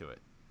gonna stick to it.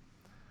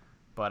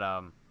 But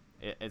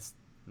it's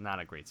not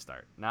a great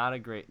start. Not a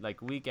great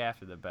week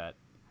after the bet.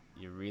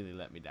 You really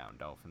let me down,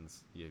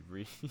 Dolphins. You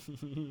really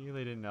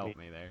didn't help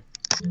me there.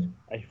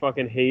 I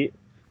fucking hate.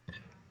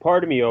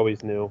 Part of me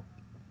always knew.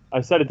 I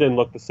said it didn't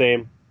look the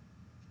same.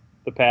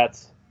 The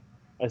Pats.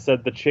 I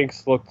said the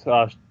chinks looked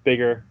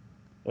bigger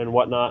and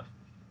whatnot,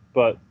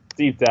 but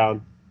deep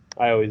down,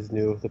 I always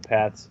knew the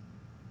Pats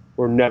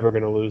were never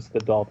going to lose the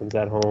Dolphins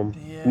at home.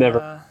 Yeah.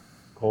 Never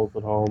Colts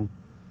at home.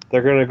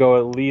 They're going to go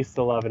at least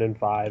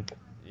 11-5.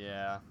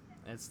 Yeah.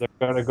 They're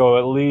going to go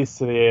at least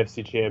to the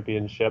AFC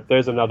Championship.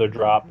 There's another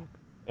drop,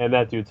 and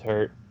that dude's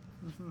hurt.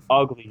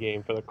 Ugly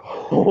game for the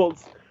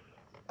Colts.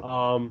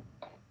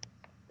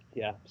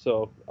 Yeah,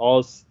 so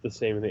all's the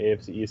same in the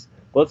AFC East.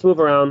 Let's move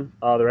around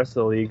the rest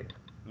of the league.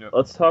 Yep.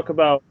 Let's talk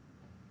about.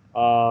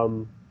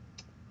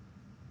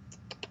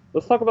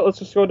 Let's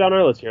just go down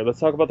our list here. Let's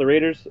talk about the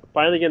Raiders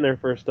finally getting their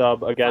first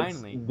dub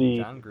against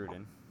John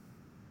Gruden.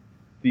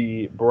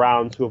 The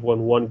Browns, who have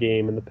won one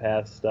game in the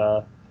past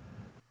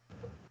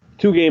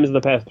 2 games in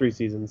the past 3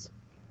 seasons.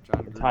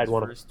 John Gruden's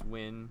first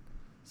win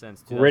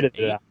since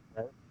 2008.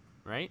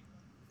 Right?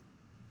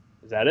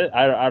 Is that it?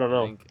 I don't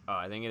know.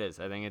 I think it is.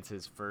 I think it's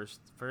his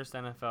first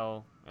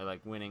NFL or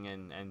winning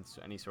in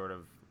any sort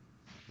of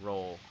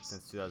role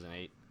since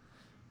 2008.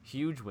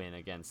 Huge win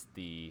against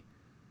the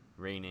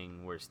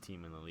reigning worst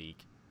team in the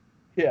league.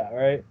 Yeah,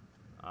 right.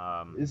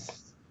 His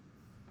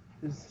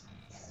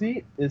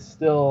seat is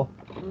still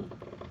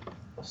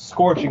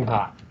scorching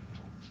hot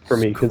for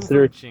me.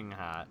 Considering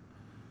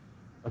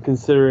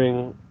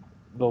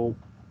the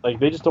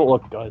they just don't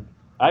look good.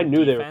 I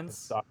knew they were gonna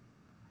suck.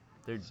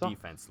 Their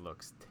defense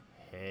looks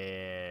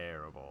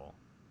terrible.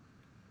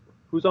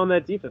 Who's on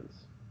that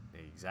defense?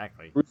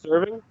 Exactly. Bruce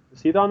Irving?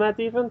 Is he on that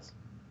defense?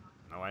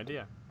 No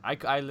idea. I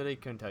literally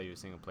couldn't tell you a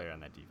single player on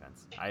that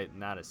defense.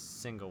 Not a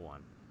single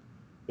one.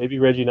 Maybe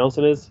Reggie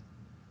Nelson is.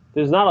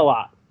 There's not a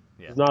lot.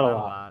 Yeah, there's not a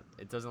lot.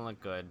 It doesn't look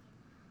good.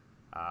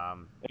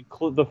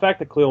 The fact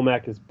that Khalil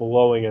Mack is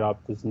blowing it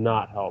up does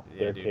not help.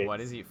 Yeah, dude. What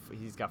is he?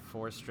 He's got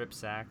 4 strip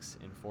sacks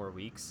in 4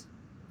 weeks.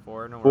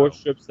 4 in a row. 4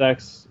 strip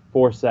sacks,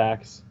 4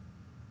 sacks.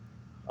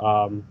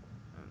 And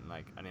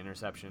an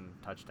interception,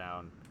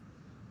 touchdown.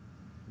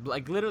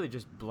 Literally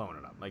just blowing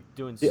it up.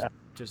 Doing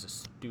just a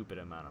stupid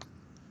amount of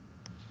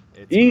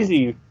It's crazy.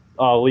 Easy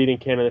leading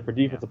candidate for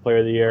Yeah, Defensive Player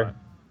of the Year.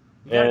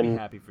 but you gotta be And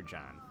happy for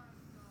John.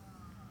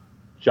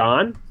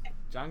 John,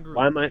 John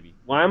why Gruden, am I baby.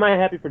 why am I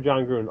happy for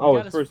John Gruden? He Oh,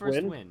 got his his first first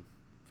win. win.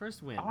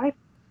 First win. I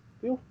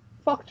feel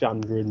fuck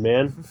John Gruden,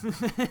 man.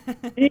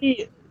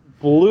 He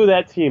blew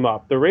that team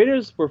up. The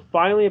Raiders were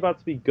finally about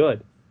to be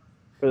good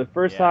for the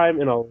first Yeah.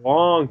 time in a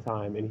long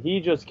time, and he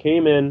just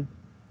came in.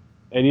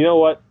 And you know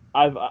what?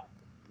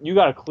 You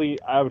got to clean.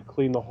 I would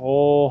clean the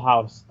whole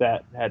house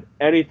that had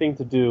anything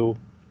to do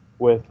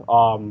with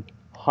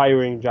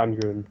hiring John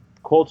Gruden.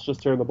 Colts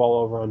just turned the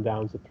ball over on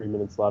downs with 3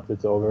 minutes left.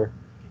 It's over.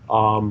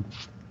 Um,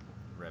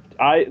 Ripped.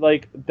 I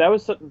like that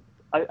was.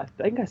 I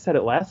think I said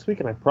it last week,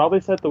 and I probably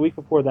said it the week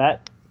before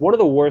that. One of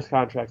the worst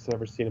contracts I've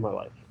ever seen in my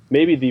life.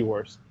 Maybe the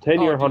worst.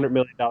 10-year, Oh, dude. $100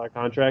 million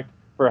contract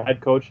for a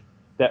head coach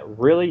that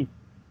really,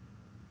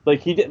 like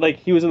he did, like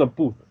he was in the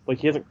booth, like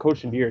he hasn't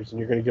coached in years, and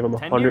you're going to give him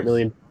 10 $100 years.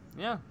 million.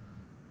 Yeah.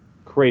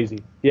 Crazy.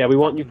 Yeah, we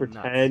want you for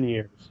Fucking nuts. 10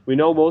 years. We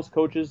know most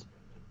coaches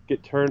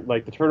get turned,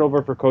 like the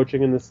turnover for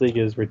coaching in this league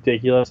is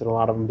ridiculous, and a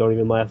lot of them don't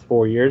even last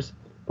 4 years.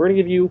 We're going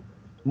to give you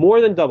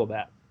more than double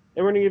that,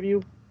 and we're going to give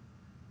you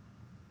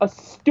a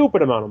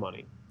stupid amount of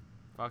money.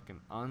 Fucking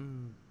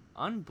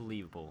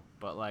unbelievable.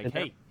 But like, And that-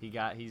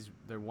 hey,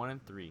 they're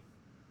 1-3.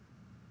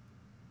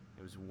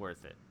 It was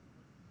worth it.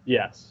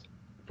 Yes,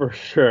 for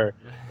sure.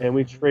 And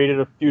we traded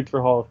a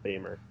future Hall of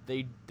Famer.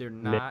 They're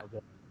not Nailed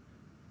it.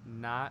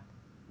 not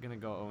gonna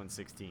go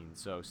 0-16.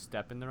 So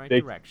step in the right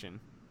Big direction.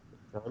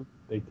 time.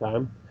 Big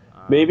time.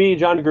 Um, Maybe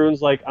John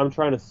Gruden's like, I'm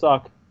trying to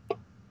suck.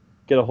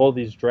 Get a hold of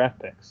these draft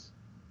picks.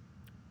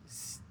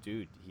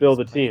 Dude, he's Build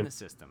a playing team. the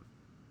system.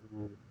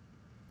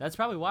 That's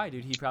probably why,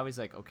 dude. He probably's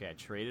like, okay, I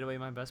traded away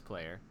my best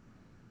player,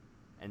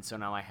 and so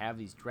now I have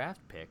these draft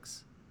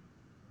picks.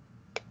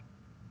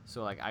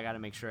 So like, I got to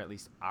make sure at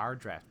least our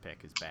draft pick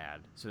is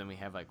bad. So then we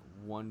have like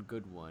one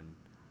good one,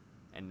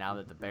 and now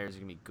that the Bears are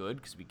gonna be good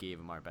because we gave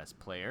them our best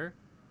player,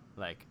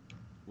 like,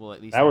 we'll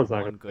at least That one's have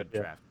not one gonna good fit,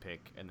 yeah. draft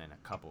pick and then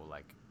a couple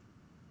like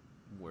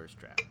worse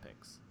draft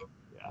picks.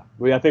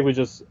 Yeah, I think we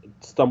just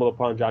stumbled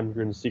upon John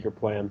Gruden's secret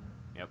plan.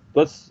 Yep.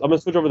 I'm gonna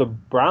switch over to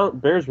the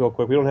Bears real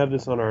quick. We don't have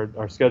this on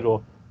our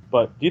schedule,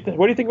 but what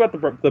do you think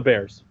about the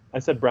Bears? I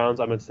said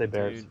Browns. I'm gonna say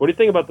Bears. Dude. What do you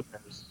think about the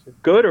Bears?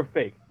 Good or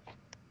fake?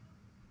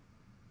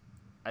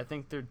 I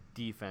think their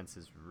defense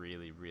is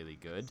really, really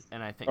good,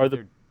 and I think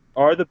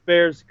Are the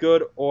Bears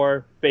good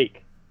or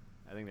fake?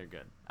 I think they're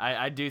good.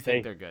 I do think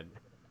Fake. they're good.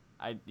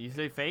 You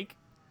say fake?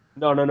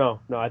 No.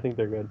 I think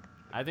they're good.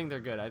 I think they're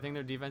good. I think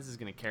their defense is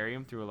going to carry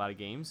them through a lot of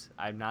games.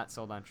 I'm not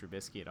sold on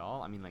Trubisky at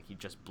all. I mean, like, he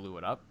just blew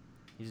it up.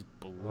 He just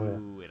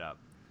blew it up.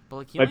 But,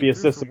 like, he Might only be a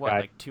threw for, system what, guy.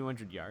 like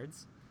 200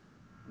 yards?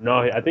 No,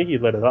 I think he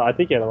lit it up. I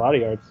think he had a lot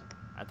of yards.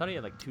 I thought he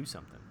had, like,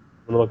 2-something.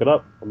 I'm gonna look it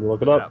up.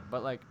 Look it up.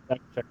 But, like,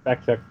 Fact check.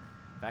 fact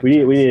We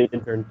checks, need an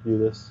intern to do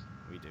this.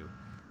 we do.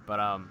 But,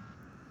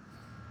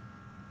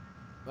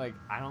 like,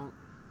 I don't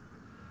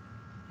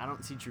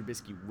see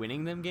Trubisky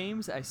winning them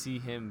games. I see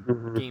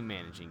him game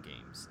managing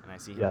games, and I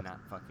see him not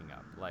fucking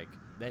up. Like,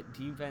 that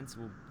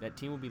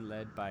team will be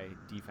led by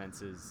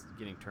defenses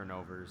getting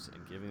turnovers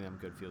and giving them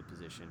good field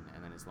position.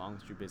 And then as long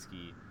as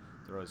Trubisky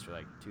throws for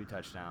like 2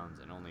 touchdowns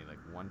and only like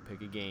 1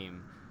 pick a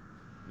game,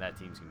 that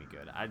team's gonna be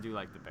good. I do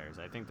like the Bears.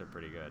 I think they're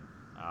pretty good.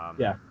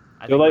 Yeah.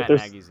 I think Matt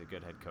Nagy's a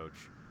good head coach.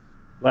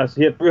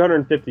 He had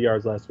 350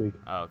 yards last week.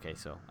 Oh, okay,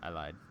 so I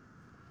lied.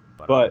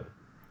 But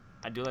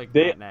I do like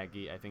Matt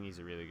Nagy. I think he's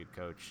a really good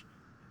coach,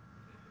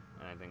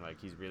 and I think like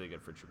he's really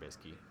good for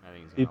Trubisky. I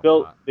think he's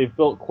they've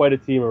built quite a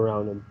team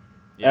around him.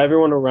 Yeah.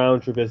 Everyone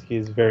around Trubisky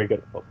is very good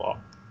at football.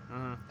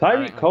 Mm-hmm.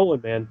 Tyreek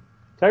Cohen, man.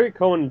 Tyreek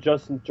Cohen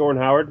and Jordan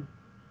Howard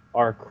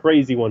are a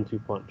crazy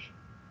 1-2 punch.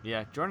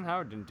 Yeah, Jordan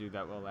Howard didn't do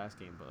that well last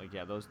game, but like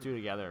those two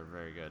together are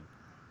very good.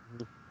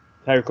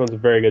 Tyreek Cohen's a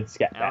very good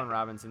scat back. Allen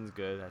Robinson's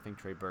good. I think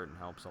Trey Burton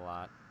helps a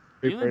lot.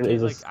 Trey Burton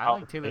is I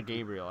like Taylor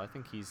Gabriel. I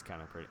think he's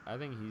kind of pretty. I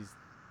think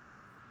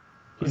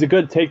he's a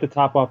good take the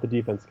top off the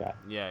defense guy.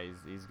 Yeah,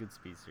 he's a good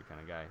speedster kind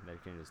of guy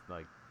that can just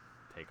like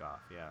take off.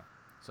 Yeah,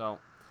 so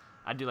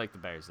I do like the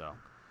Bears though.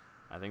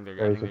 I think they're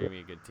gonna be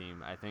a good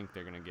team. I think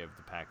they're gonna give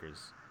the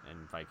Packers and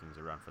Vikings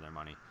a run for their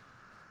money.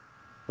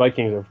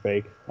 Vikings are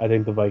fake. I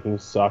think the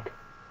Vikings suck.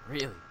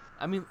 Really?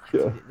 I mean,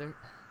 they're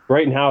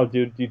right now,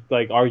 dude. You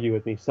like argue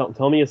with me?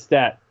 Tell me a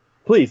stat,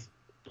 please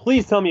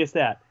tell me a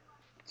stat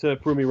to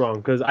prove me wrong,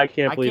 because I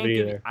can't believe it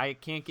either. I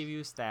can't give you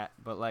a stat,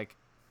 but like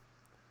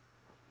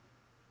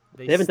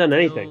they haven't done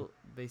anything.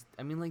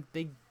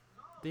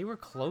 They were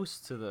close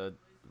to the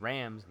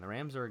Rams, and the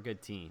Rams are a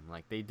good team.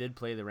 Like, they did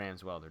play the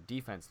Rams well. Their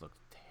defense looked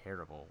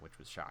terrible, which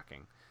was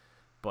shocking.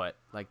 But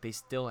like, they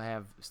still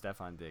have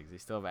Stephon Diggs. They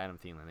still have Adam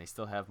Thielen. They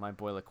still have my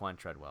boy Laquan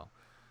Treadwell.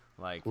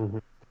 Like,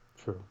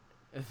 true.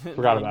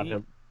 Forgot about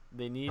him.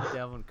 They need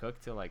Dalvin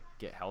Cook to like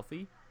get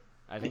healthy.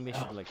 I think they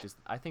should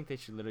I think they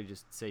should literally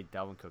just say,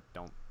 Dalvin Cook,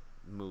 don't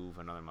move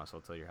another muscle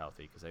until you're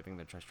healthy, because I think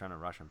they're just trying to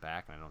rush him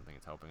back, and I don't think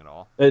it's helping at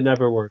all. It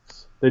never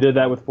works. They did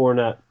that with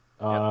Fournette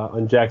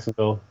in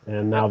Jacksonville,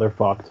 and now they're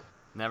fucked.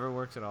 Never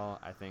works at all.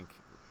 I think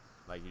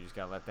Like, you just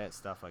gotta let that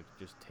stuff like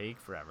just take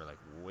forever. Like,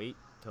 wait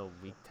till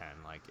week 10.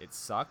 Like, it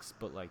sucks,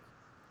 but like,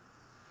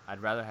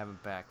 I'd rather have him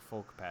back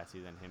full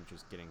capacity than him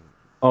just getting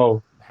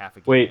half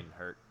a game wait. and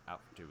hurt out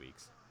for 2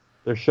 weeks.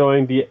 They're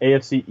showing the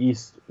AFC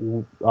East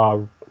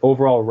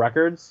overall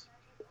records.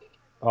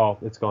 Oh,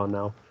 it's gone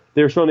now.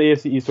 They're showing the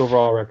AFC East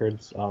overall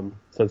records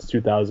since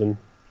 2000.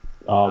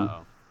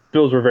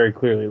 Bills were very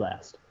clearly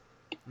last.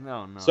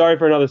 No. Sorry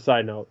for another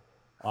side note.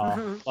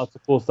 Lots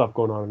of cool stuff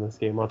going on in this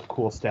game. Lots of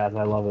cool stats.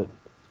 I love it.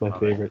 It's my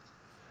favorite.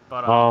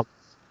 But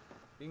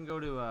you can go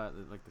to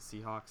like the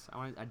Seahawks.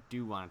 I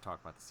do want to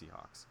talk about the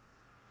Seahawks.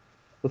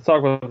 Let's talk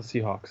about the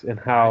Seahawks and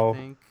how I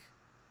think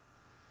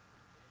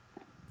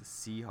the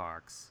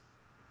Seahawks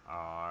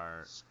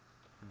are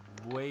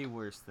way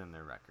worse than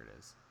their record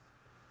is.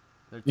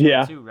 They're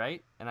 2-2,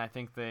 right? And I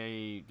think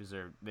they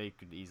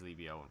could easily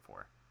be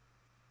 0-4.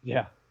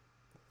 Yeah.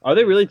 Are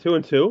they really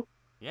 2-2?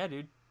 Yeah,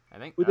 dude. I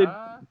think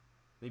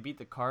they beat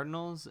the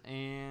Cardinals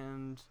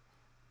and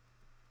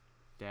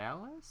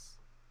Dallas?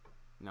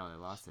 No, they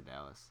lost to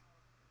Dallas.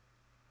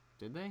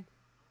 Did they?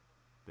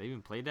 They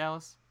even play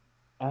Dallas?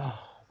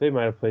 They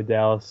might have played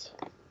Dallas.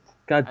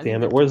 God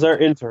damn it. Where's our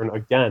intern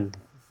again?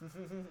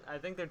 I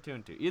think they're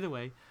 2-2. Either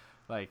way,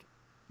 like,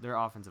 their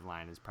offensive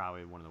line is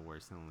probably one of the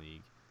worst in the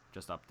league.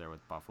 Just up there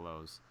with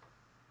Buffalo's.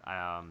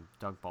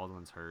 Doug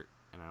Baldwin's hurt,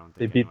 and I don't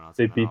think anyone else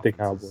they beat the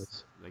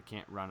Cowboys. They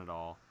can't run at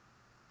all.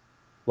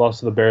 Lost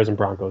to the Bears and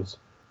Broncos.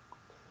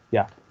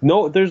 Yeah.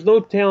 No, there's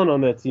no talent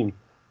on that team.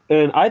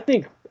 And I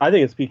think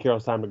it's Pete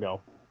Carroll's time to go.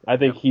 I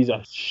think he's a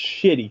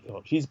shitty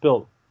coach. He's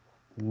built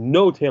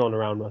no talent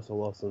around Russell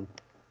Wilson.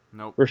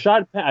 Nope.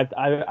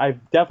 I've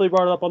definitely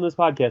brought it up on this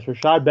podcast.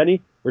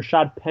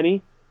 Rashad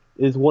Penny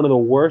is one of the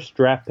worst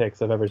draft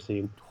picks I've ever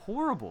seen.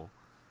 Horrible.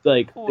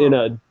 In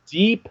a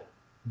deep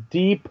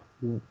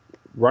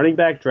running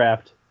back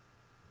draft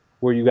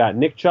where you got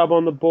Nick Chubb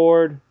on the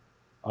board,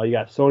 you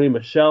got Sony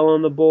Michel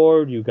on the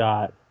board, you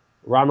got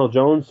Ronald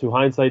Jones, who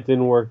hindsight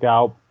didn't work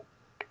out.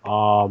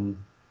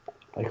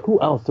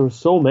 Who else? There were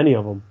so many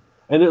of them.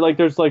 And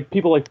there's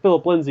people like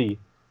Philip Lindsay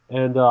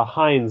and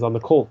Hines on the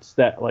Colts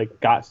that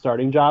got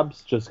starting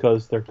jobs just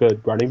because they're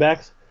good running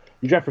backs.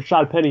 You draft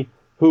Rashad Penny,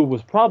 who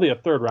was probably a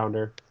third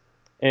rounder,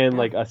 and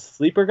a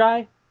sleeper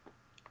guy.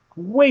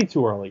 Way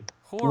too early.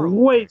 Horrible.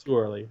 Way too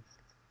early.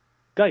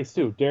 Geis,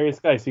 too. Darius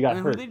Geis, he got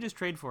hurt. Who did they just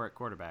trade for at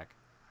quarterback?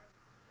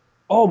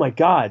 Oh, my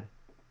God.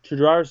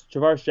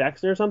 Travaris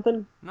Jackson or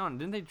something? No,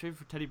 didn't they trade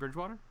for Teddy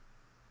Bridgewater?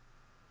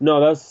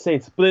 No, that was the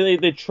Saints. But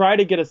they tried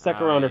to get a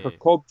second rounder for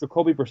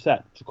Jacoby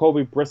Brisket.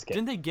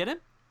 Didn't they get him?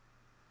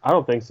 I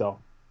don't think so.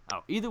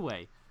 Oh, either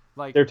way.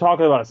 They're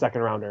talking about a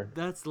second rounder.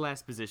 That's the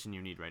last position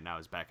you need right now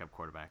is backup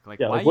quarterback. What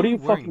are you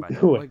fucking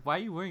doing? Why are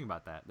you worrying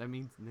about that? That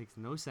makes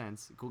no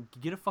sense. Go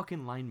get a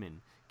fucking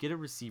lineman. Get a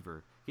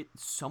receiver. Get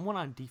someone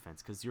on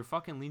defense because your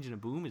fucking Legion of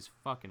Boom is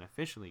fucking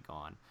officially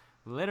gone.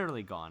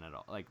 Literally gone at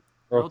all.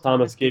 Earl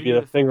Thomas gave you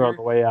the finger on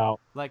the way out.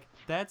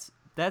 That's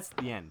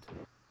the end.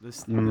 The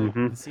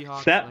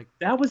Seahawks.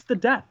 That was the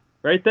death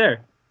right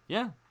there.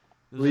 Yeah.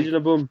 Legion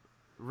of Boom.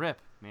 Rip,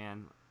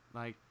 man.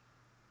 I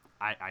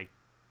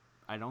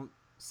don't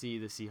see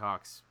the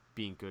Seahawks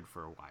being good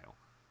for a while.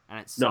 And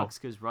it sucks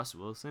because Russ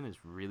Wilson is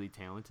really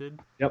talented.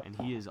 Yep. And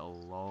he is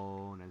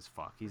alone as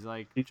fuck. He's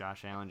like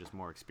Josh Allen, just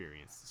more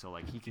experienced. So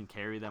he can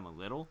carry them a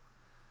little,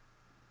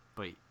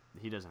 but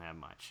he doesn't have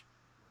much.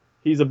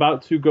 He's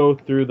about to go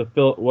through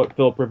what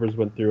Philip Rivers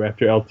went through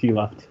after LT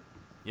left.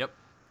 Yep.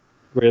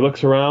 Where he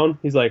looks around,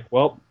 he's like,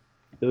 well,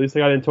 at least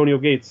I got Antonio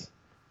Gates.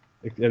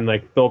 And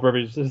Philip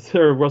Rivers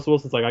or Russell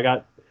Wilson's like, I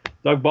got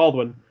Doug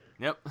Baldwin.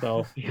 Yep.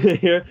 So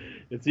here,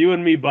 it's you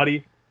and me,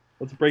 buddy.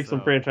 Let's break some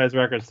franchise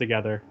records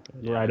together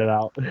and ride it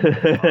out.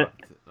 That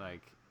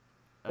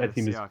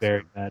team is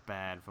very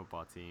bad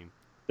football team.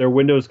 Their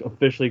window's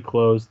officially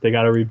closed. They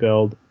got to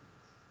rebuild.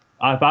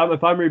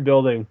 If I'm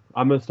rebuilding,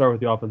 I'm gonna start with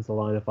the offensive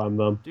line. If I'm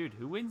them. Dude,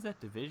 who wins that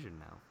division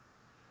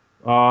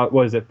now?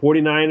 What is it?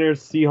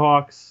 49ers,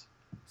 Seahawks,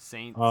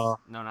 Saints. No,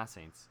 not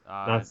Saints.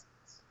 Not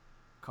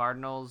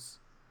Cardinals.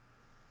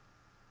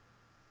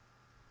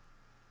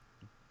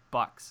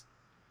 Bucks.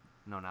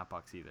 No, not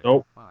Bucks either.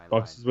 Nope. Wow,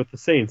 Bucks is with the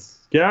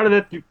Saints. Get out of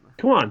that.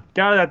 Come on.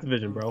 Get out of that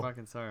division, bro.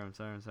 I'm sorry.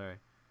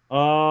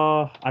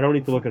 I don't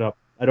need to look it up.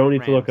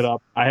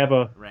 I have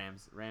a...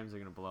 Rams are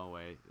going to blow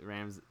away.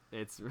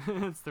 It's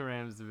the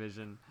Rams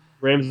division.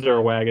 Rams are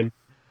a wagon.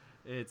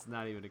 It's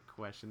not even a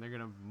question. They're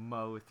going to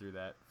mow through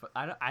that.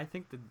 I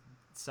think the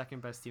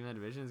second best team in that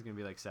division is going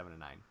to be 7-9.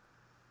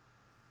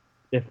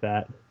 If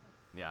that.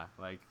 Yeah,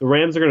 the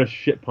Rams are going to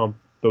shit pump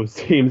those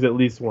teams at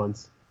least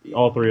once.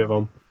 All three of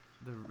them.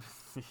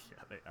 Yeah,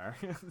 they are.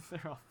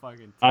 They're all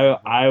fucking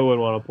terrible. I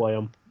wouldn't want to play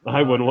them. No,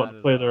 I wouldn't want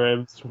to play the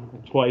Rams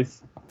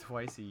twice.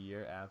 Twice a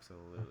year?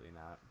 Absolutely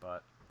not.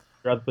 But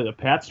I'd rather play the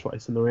Pats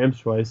twice and the Rams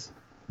twice.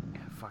 Yeah,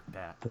 fuck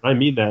that. I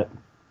mean that.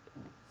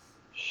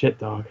 Shit,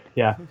 dog.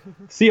 Yeah.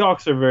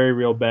 Seahawks are very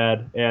real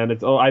bad, and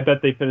I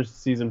bet they finished the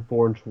season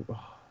 4-12. You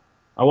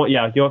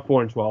want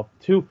 4-12.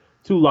 Two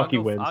lucky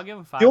wins. I'll give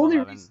them 5.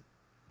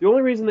 The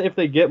only reason if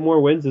they get more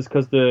wins is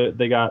because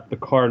they got the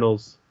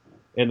Cardinals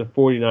and the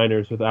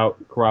 49ers without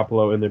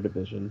Garoppolo in their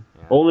division.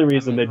 Yeah. Only I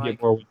reason mean, they'd like,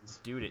 get more wins.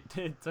 dude,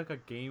 it took a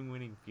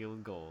game-winning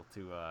field goal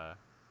to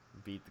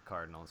beat the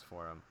Cardinals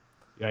for him.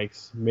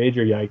 Yikes.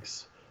 Major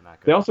yikes. Not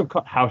good. They also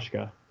cut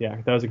Hauschka. Yeah,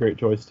 that was a great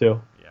choice,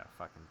 too. Yeah,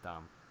 fucking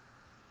dumb.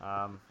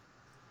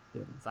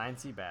 Yeah.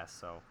 Science Bass,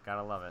 so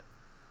gotta love it.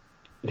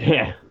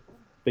 Yeah.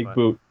 Big But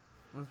boot.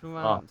 let's move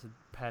on to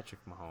Patrick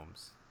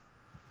Mahomes.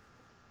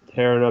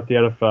 Tearing up the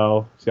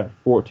NFL. He's got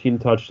 14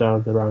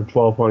 touchdowns, around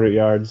 1,200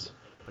 yards.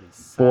 But he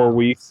sounds... 4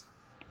 weeks.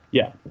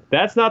 Yeah,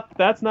 that's not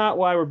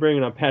why we're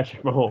bringing up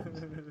Patrick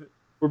Mahomes.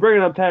 We're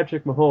bringing up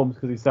Patrick Mahomes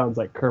because he sounds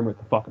like Kermit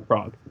the fucking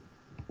Frog.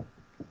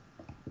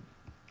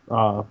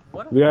 What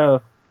a Yeah,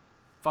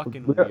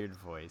 fucking weird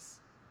voice.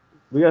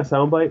 we got a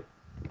soundbite,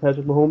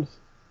 Patrick Mahomes.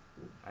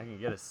 I can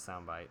get a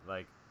soundbite.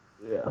 Like,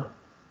 yeah.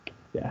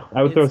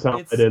 I would throw a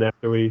soundbite in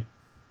after we.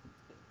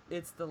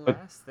 It's the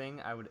last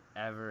thing I would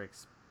ever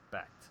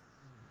expect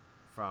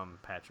from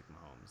Patrick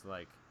Mahomes.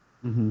 Like,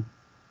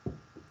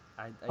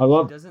 I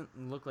love. he doesn't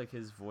look like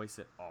his voice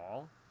at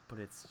all, but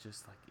it's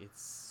just like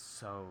it's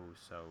so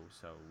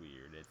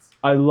weird.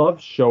 I love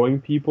showing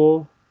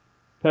people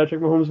Patrick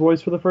Mahomes'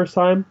 voice for the first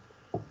time,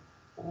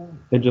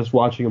 and just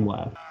watching him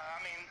laugh. We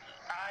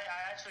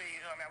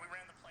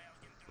ran the play. I was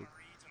getting through my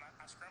reads, and I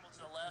scrambled to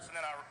the left, and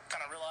then I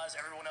kind of realized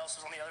everyone else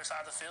was on the other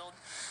side of the field,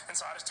 and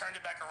so I just turned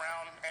it back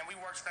around, and we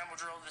worked scramble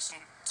drill this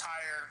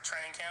entire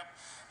training camp,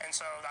 and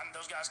so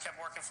those guys kept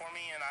working for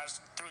me, and I just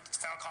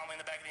found Conley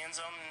in the back of the end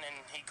zone, and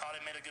he caught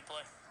it, and made a good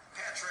play.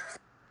 Patrick.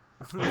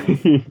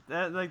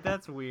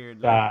 That's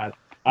weird. God,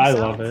 I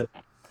love it.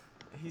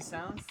 He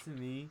sounds to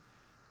me.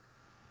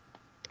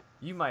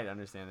 You might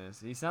understand this.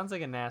 He sounds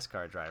like a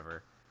NASCAR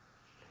driver.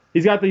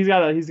 He's got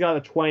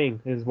a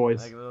twang in his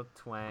voice. Like a little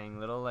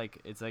twang,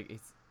 it's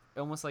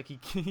almost like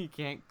he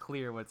can't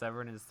clear what's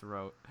ever in his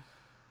throat.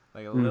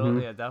 Like a little,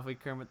 definitely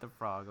Kermit the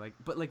Frog.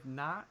 But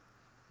not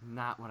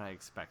what I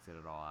expected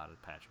at all out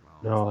of Patrick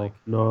Mahomes.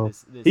 No.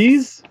 This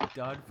He's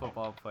stud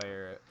football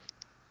player,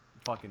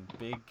 fucking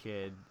big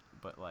kid,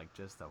 but like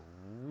just a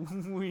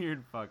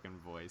weird fucking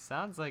voice.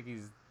 Sounds like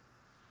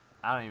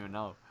I don't even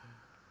know.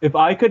 If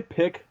I could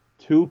pick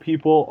 2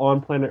 people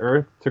on planet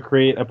Earth to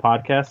create a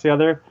podcast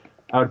together,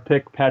 I would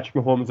pick Patrick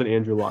Mahomes and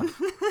Andrew Luck.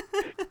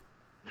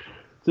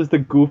 Just the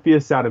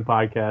goofiest sounding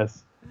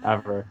podcast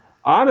ever.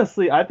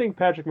 Honestly, I think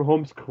Patrick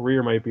Mahomes'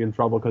 career might be in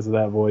trouble because of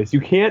that voice.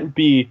 You can't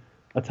be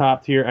a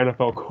top tier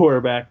NFL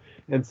quarterback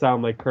and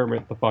sound like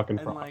Kermit the fucking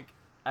Frog. And like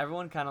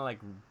everyone kind of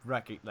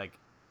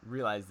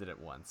realized it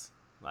at once.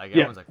 Like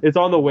yeah, everyone's like, it's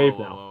on the wave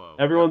whoa, now. whoa.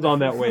 Everyone's on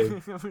that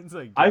wave. Everyone's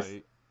like,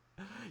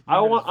 I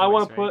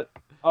want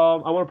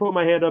to put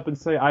my hand up and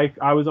say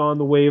I was on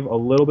the wave a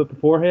little bit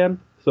beforehand.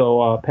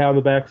 So pat on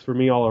the backs for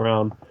me all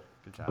around.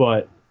 Good job.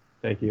 But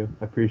thank you,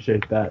 I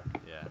appreciate that.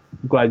 Yeah,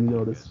 I'm glad you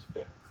noticed.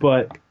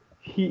 But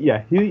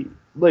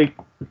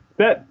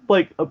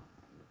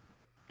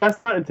that's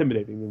not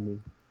intimidating to me.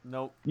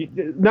 Nope.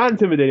 Not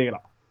intimidating at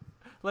all.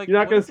 Like, you're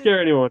not gonna scare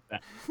anyone with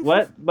that.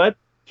 Let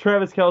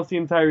Travis Kelce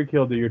and Tyreek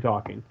Hill do your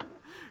talking.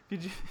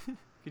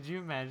 Could you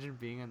imagine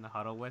being in the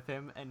huddle with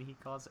him and he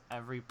calls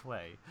every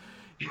play?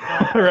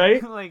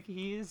 Right? Like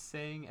he is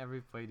saying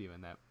every play to you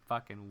in that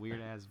fucking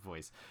weird ass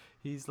voice.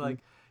 He's like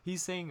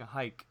he's saying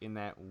hike in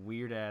that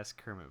weird ass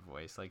Kermit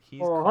voice. Like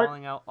he's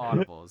calling out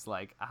audibles.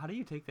 Like how do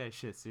you take that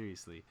shit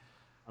seriously?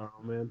 Oh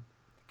man.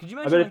 Could you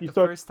imagine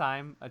first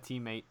time a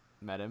teammate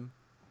met him,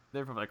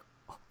 they're probably like,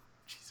 "Oh,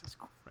 Jesus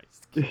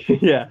Christ."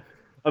 Yeah.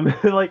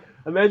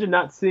 Imagine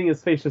not seeing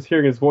his face, just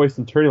hearing his voice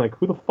and turning like,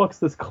 who the fuck's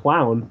this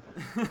clown?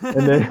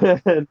 And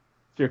then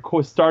your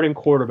starting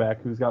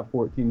quarterback who's got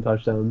 14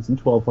 touchdowns and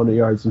 1,200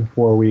 yards in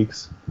 4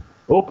 weeks.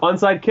 Oh,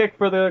 onside kick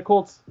for the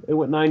Colts. It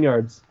went 9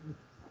 yards.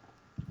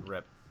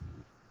 Rip.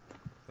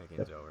 That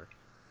game's over.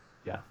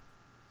 Yeah.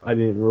 I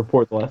didn't even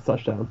report the last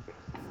touchdown.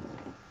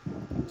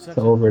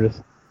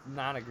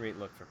 Not a great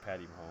look for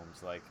Patty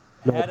Mahomes. Like,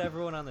 Nope. Had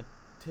everyone on the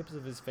tips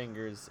of his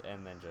fingers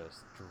and then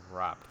just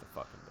dropped the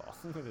fucking ball.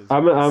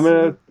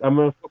 I'm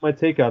gonna put my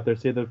take out there.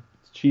 Say the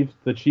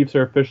Chiefs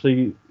are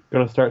officially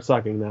gonna start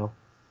sucking now.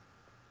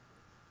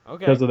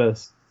 Okay. Because of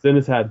this, it's in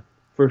his head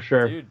for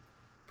sure. Dude,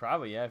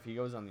 probably yeah. If he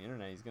goes on the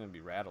internet, he's gonna be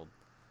rattled.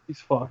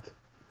 He's fucked.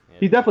 Yeah,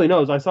 He definitely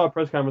knows. I saw a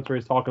press conference where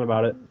he's talking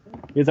about it.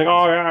 He's like,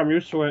 "Oh yeah, I'm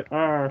used to it.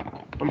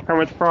 I'm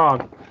Kermit the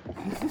Frog."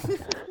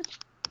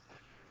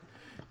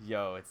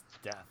 Yo, it's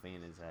definitely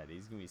in his head.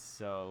 He's gonna be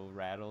so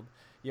rattled.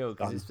 Yo,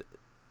 cause he's...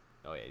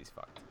 Oh yeah, he's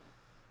fucked.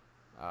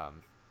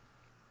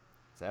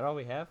 Is that all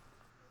we have?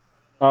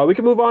 We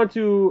can move on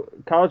to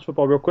college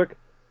football real quick.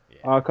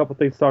 Yeah. A couple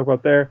things to talk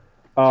about there.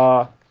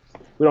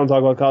 We don't talk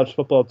about college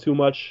football too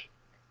much.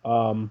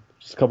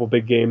 Just a couple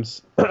big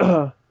games.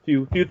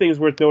 few things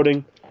worth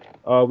noting.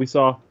 We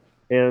saw,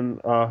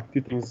 and a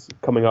few things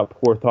coming up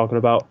worth talking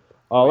about.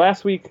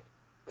 Last week,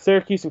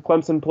 Syracuse and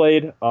Clemson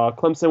played.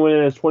 Clemson went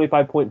in as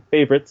 25-point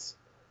favorites.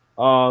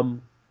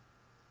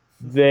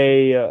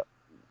 They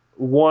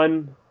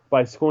won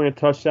by scoring a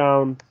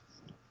touchdown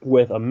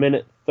with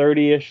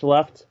 1:30-ish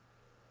left.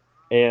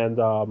 And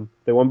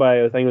they won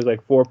by, I think it was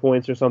like 4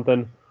 points or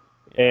something.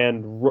 Yeah.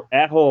 and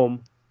at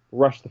home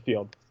rush the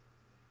field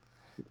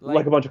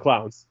like a bunch of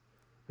clowns.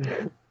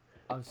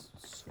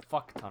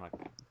 Fuck ton of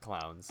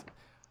clowns.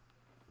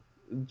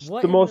 Just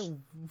What the in most,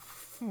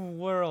 the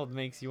world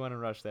makes you want to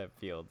rush that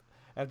field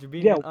after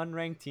beating yeah, an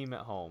unranked team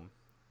at home?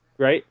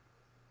 right?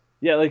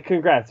 Yeah, like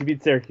congrats, you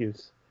beat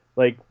Syracuse.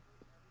 Like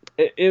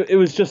it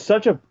was just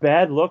such a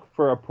bad look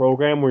for a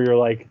program where you're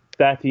like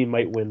that team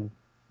might win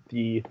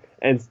the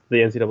the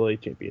NCAA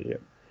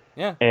championship,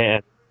 Yeah.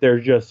 and they're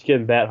just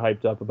getting that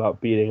hyped up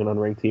about beating an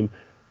unranked team.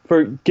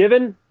 For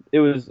given it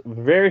was a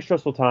very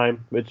stressful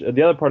time, which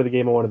the other part of the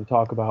game I wanted to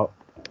talk about.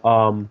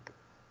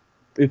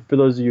 If for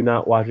those of you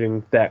not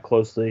watching that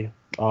closely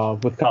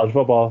with college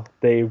football,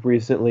 they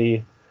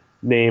recently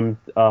named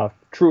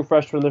true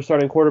freshman their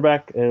starting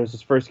quarterback, and it was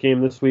his first game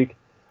this week.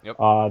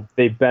 Yep.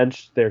 They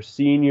benched their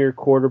senior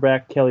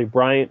quarterback Kelly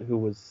Bryant, who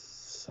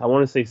was I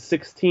want to say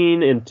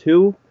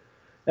 16-2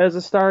 as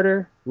a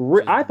starter.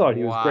 I thought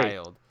he was great.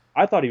 Wild.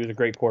 I thought he was a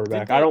great Did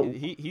quarterback. I they? don't.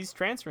 He's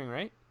transferring,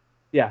 right?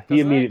 Yeah, he Because of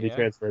that? immediately Yeah.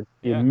 transferred.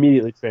 He Yeah.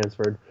 immediately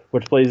transferred,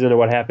 which plays into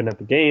what happened at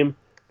the game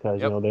because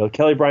Yep.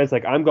 Kelly Bryant's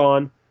like I'm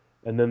gone,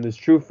 and then this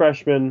true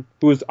freshman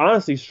who was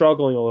honestly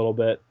struggling a little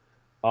bit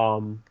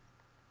um,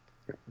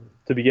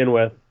 to begin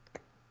with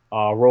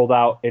rolled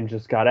out and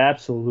just got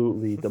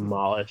absolutely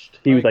demolished.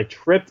 He was Like, like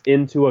tripped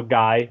into a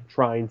guy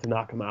trying to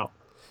knock him out,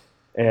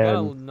 you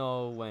and gotta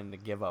know when to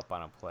give up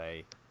on a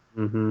play,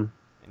 hmm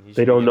and he they should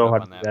have don't given know up how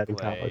to on do that that in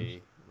college.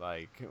 play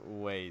like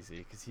way easy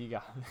because he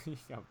got he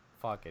got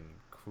fucking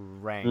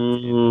cranked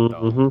in the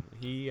hmm dome.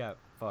 He got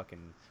fucking.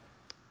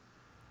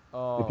 If you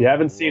Oh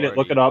haven't seen it,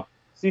 look it lordy. up.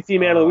 CTE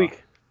Man of the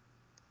Week,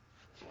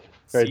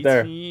 right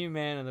there. CTE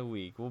Man of the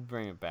Week. We'll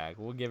bring it back.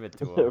 We'll give it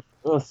to him.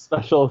 A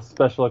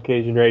special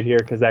occasion right here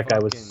because that guy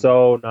was Fucking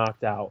so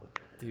knocked out.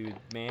 dude,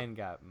 man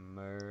got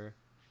murdered,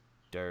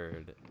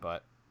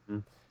 but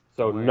So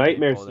don't worry, they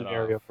nightmare pulled it off.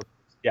 scenario for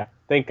yeah.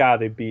 Thank God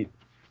they beat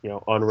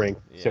unranked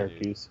Yeah, dude.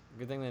 Syracuse.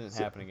 Good thing that didn't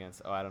So, happen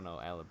against I don't know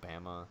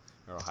Alabama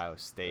or Ohio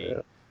State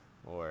yeah.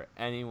 or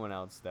anyone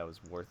else that was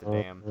worth a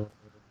damn.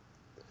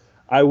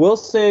 I will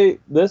say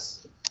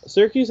this: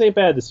 Syracuse ain't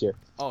bad this year.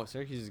 Oh,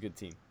 Syracuse is a good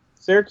team.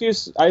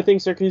 I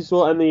think Syracuse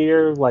will end the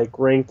year like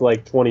ranked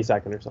like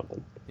 22nd or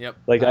something. Yep,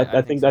 Like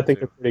I think so I think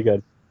too. they're pretty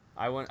good.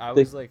 I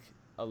They, was like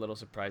a little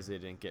surprised they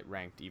didn't get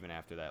ranked even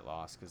after that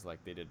loss because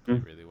like they did play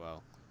really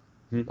well.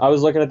 I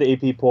was looking at the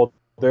AP poll.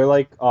 They're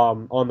like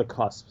on the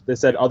cusp. They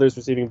said Yep. others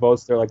receiving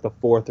votes. They're like the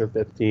fourth or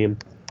fifth team.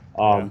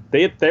 Yeah.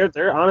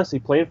 They're honestly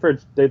playing for.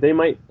 They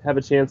might have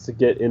a chance to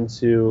get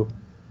into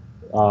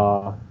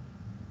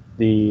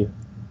the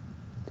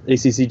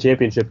ACC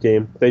championship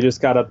game. They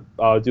just gotta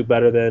do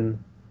better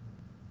than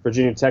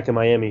Virginia Tech and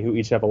Miami, who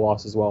each have a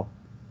loss as well.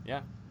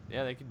 Yeah,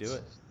 they could do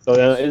it. So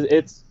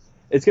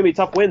it's gonna be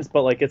tough wins,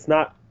 but like it's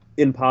not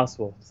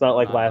impossible. It's not No,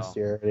 like not at last all.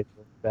 year or anything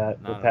like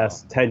that. The Not at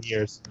past all. 10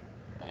 years.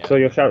 Yeah, So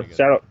they've been pretty good.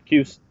 shout out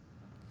Cuse.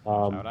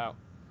 Shout out.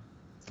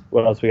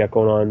 What else we got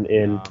going on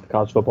in the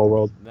college football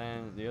world?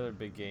 Then the other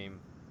big game,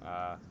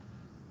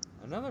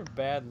 another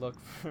bad look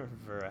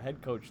for a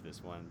head coach.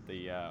 This one,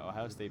 the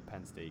Ohio State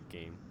Penn State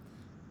game.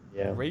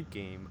 Yeah, Great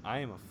game. I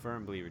am a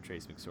firm believer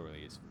Trace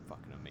McSorley is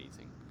fucking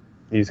amazing.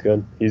 he's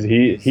good.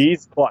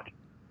 He's clutch.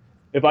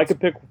 If I could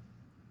pick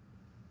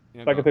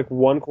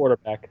one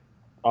quarterback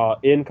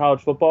in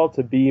college football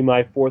to be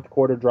my fourth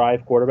quarter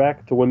drive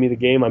quarterback to win me the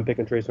game, I'm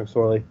picking Trace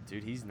McSorley.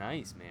 Dude, he's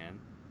nice, man.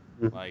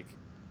 Mhm. Like,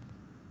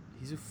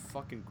 he's a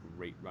fucking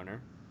great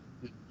runner.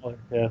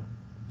 Yeah,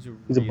 He's a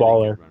he's a really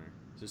baller. good runner.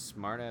 He's a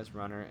smart ass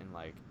runner, and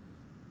like,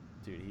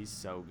 dude, he's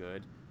so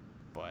good.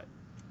 But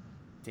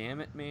damn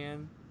it,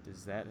 man,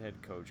 does that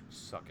head coach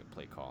suck at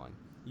play calling?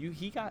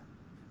 He got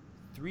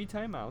 3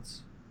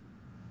 timeouts,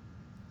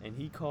 and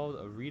he called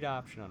a read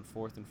option on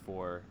 4th and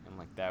 4, and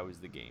like that was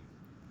the game.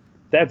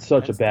 That's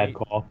such Penn a bad State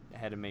call.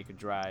 had to make a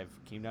drive,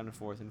 came down to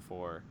 4th and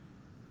 4.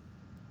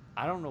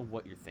 I don't know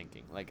what you're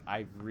thinking. Like,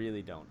 I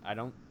really don't. I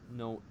don't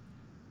know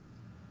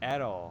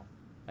at all.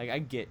 Like, I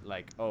get,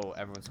 like, oh,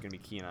 everyone's going to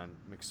be keying on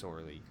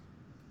McSorley.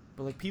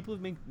 But, like, people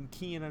have been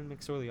keying on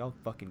McSorley all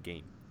fucking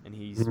game. And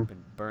he's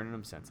been burning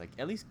them since. Like,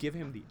 at least give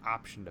him the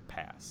option to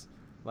pass.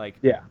 Like,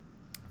 Yeah,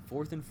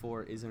 4th and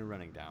 4 isn't a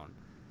running down.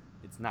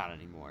 It's not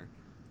anymore.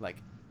 Like,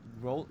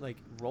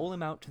 roll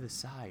him out to the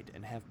side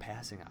and have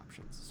passing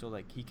options. So,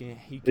 like, he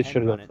they can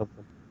should have run done it.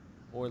 something.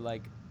 Or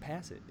like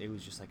pass it. It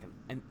was just like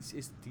and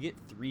it's to get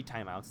 3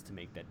 timeouts to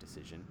make that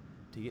decision.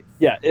 To get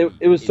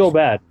It was so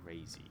bad.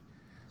 Crazy.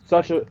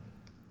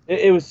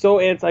 It was so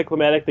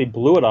anticlimactic. They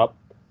blew it up,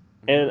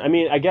 and Mhm. I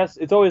mean, I guess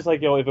it's always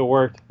like if it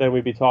worked, then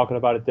we'd be talking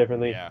about it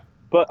differently. Yeah.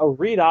 But a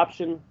read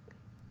option,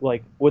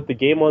 like with the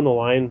game on the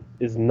line,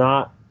 is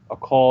not a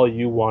call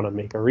you want to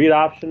make. A read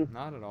option,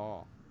 Not at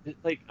all.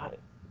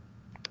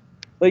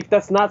 like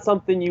that's not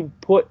something you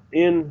put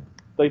in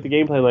like the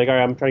game plan. Like, all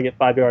right, I'm trying to get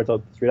 5 yards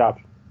out this read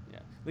option. Yeah.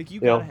 Like you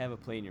know? gotta have a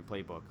play in your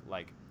playbook.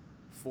 Like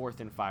 4th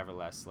and 5 or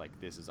less. Like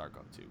this is our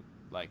go-to.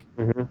 Like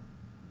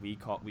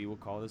we will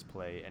call this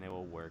play and it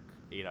will work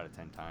 8 out of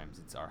 10 times.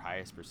 It's our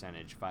highest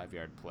percentage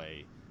 5-yard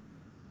play.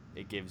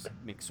 It gives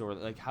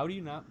McSorley like how do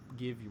you not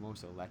give your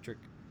most electric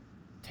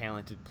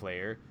talented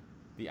player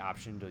the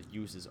option to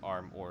use his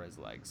arm or his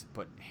legs,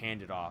 but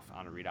hand it off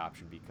on a read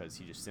option because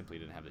he just simply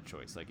didn't have the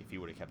choice. Like, if he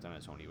would have kept on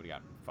his own, he would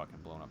have gotten fucking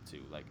blown up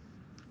too. Like,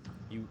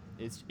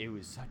 it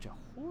was such a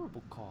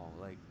horrible call.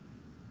 Like,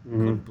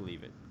 couldn't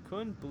believe it.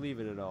 Couldn't believe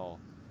it at all.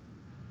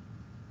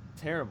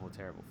 Terrible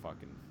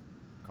fucking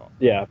call.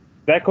 Yeah,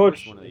 that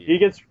coach, he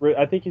gets.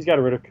 I think he's got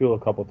to ridicule a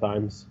couple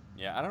times.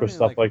 Yeah, I don't for really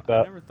stuff like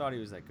that. I never thought he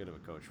was that good of a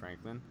coach,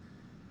 Franklin.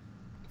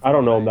 I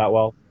don't know him that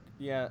well.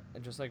 Yeah,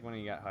 just like when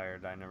he got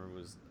hired, I didn't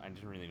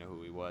really know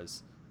who he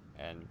was,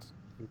 and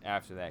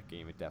after that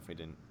game, it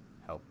definitely didn't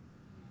help.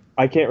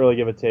 I can't really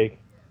give a take.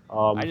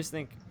 I just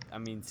think,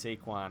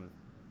 Saquon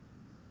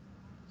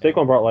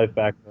brought life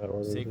back to that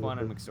organization. Saquon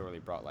and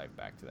McSorley brought life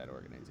back to that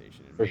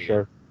organization. And for made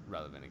sure. It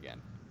relevant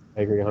again.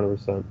 I agree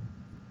 100%.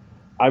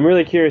 I'm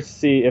really curious to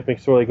see if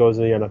McSorley goes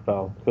in the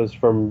NFL, because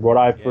from what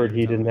I've heard,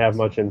 he didn't have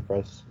much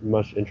interest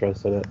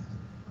in it.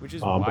 Which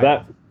is wild.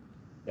 But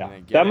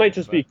that might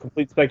just be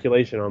complete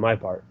speculation on my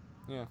part.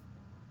 Yeah.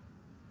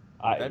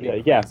 That'd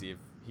be crazy if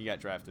he got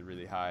drafted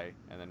really high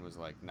and then was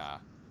like, nah.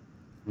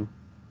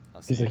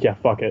 He's like, yeah,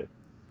 fuck it.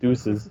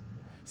 Deuces.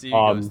 See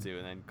who he goes to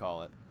and then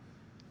call it.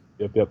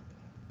 Yep.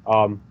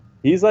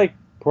 He's like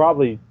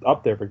probably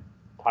up there for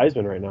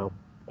Heisman right now.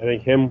 I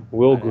think him,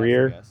 Will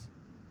Grier.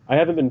 I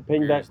haven't been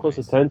paying that close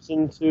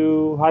attention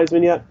to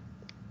Heisman yet.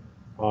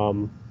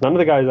 None of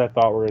the guys I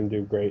thought were going to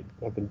do great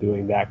have been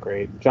doing that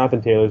great.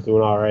 Jonathan Taylor's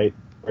doing all right.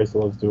 Bryce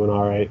Love's doing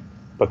all right.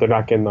 But they're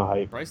not getting the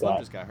hype. Bryce Love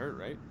just got hurt,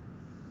 right?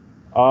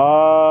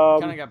 I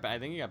think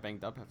he got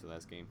banged up after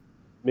last game.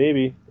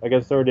 Maybe.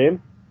 Against Notre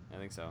Dame? I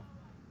think so.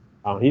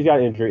 He's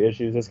got injury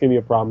issues. That's going to be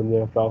a problem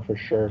in the NFL for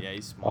sure. Yeah,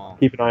 he's small.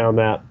 Keep an eye on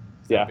that.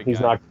 He's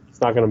not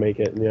going to make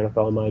it in the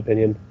NFL, in my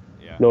opinion.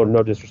 Yeah.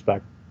 No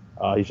disrespect.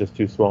 He's just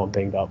too small and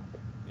banged up.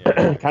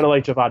 Yeah, kind of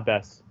like Javad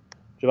Best.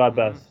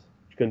 Best.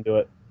 She couldn't do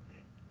it.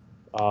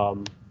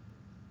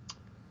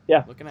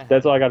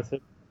 That's all I got to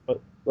say.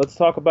 But let's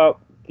talk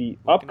about the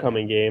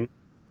upcoming game.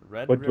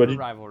 Red River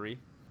rivalry.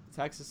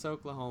 Texas,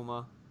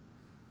 Oklahoma.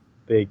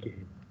 Big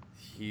game.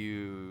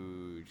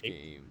 Huge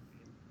game.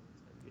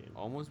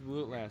 Almost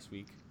blew it last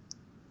week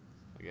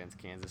against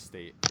Kansas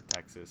State for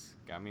Texas.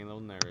 Got me a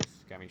little nervous.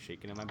 Got me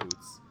shaking in my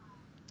boots.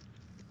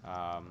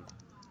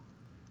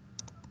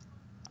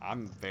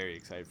 I'm very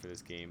excited for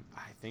this game.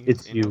 I think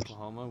it's in huge.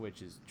 Oklahoma,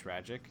 which is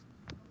tragic.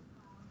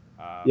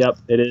 Yep,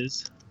 it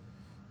is.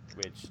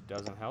 Which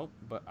doesn't help,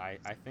 but I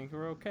think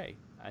we're okay.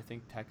 I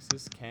think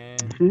Texas can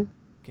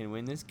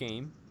win this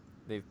game.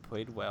 They've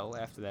played well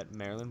after that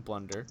Maryland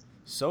blunder.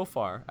 So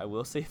far, I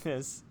will say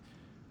this.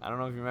 I don't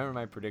know if you remember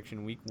my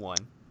prediction week 1.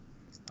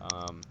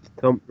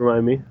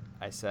 Remind me.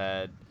 I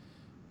said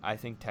I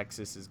think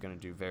Texas is going to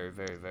do very,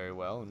 very, very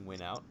well and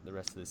win out the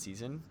rest of the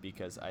season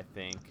because I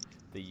think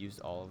they used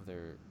all of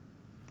their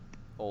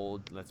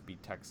old let's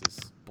beat Texas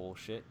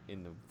bullshit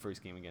in the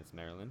first game against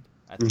Maryland.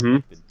 I think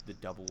like the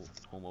double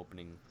home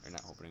opening, or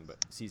not opening, but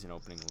season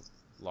opening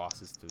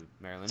losses to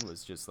Maryland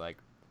was just like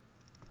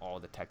all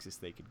the Texas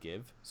they could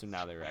give. So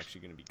now they're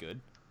actually going to be good.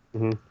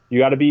 You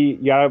got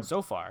to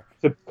so far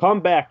to come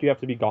back. You have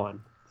to be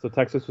gone. So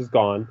Texas was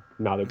gone.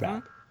 Now they're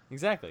back.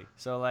 Exactly.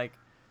 So like,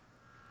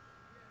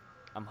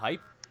 I'm hyped.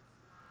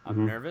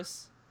 I'm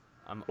nervous.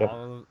 I'm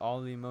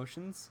all the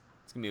emotions.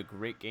 It's gonna be a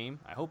great game.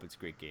 I hope it's a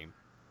great game.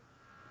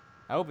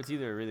 I hope it's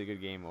either a really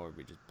good game or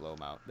we just blow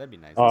them out. That'd be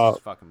nice. Let's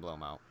just fucking blow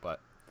them out. But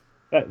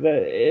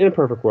in a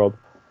perfect world,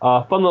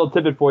 fun little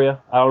tidbit for you.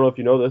 I don't know if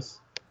you know this.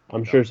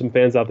 I'm sure some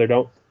fans out there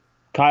don't.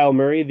 Kyle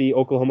Murray, the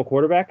Oklahoma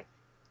quarterback.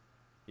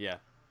 Yeah.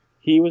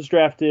 He was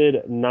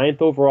drafted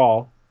 9th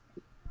overall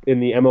in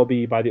the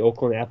MLB by the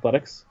Oakland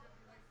Athletics,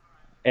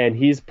 and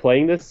he's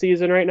playing this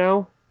season right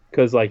now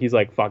because he's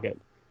like, fuck it.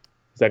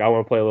 He's like, I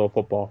want to play a little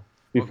football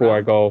before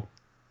I go.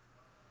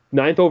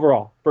 9th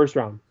overall, first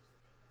round.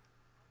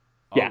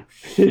 Oh, yeah,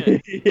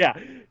 shit. Yeah.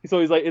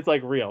 So he's like, it's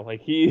like real. Like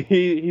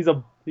he's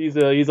a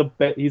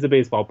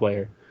baseball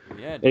player.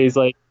 Yeah. Dude. And he's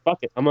like, fuck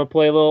it, I'm gonna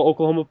play a little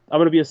Oklahoma. I'm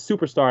gonna be a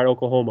superstar at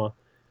Oklahoma.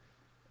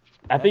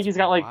 I think he's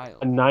got like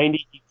a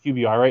 90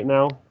 QBR right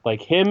now.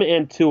 Like him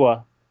and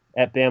Tua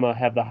at Bama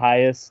have the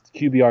highest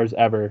QBRs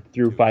ever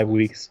through 5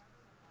 weeks.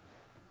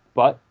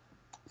 But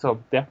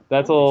so yeah,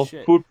 that's a little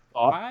food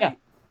for thought.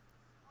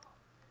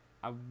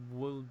 I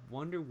will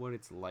wonder what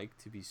it's like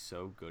to be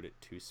so good at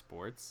two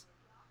sports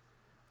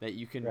that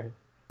you can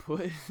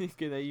put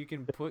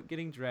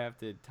getting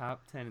drafted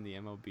top 10 in the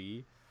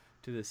MLB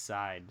to the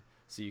side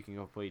so you can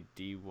go play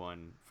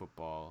D1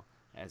 football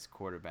as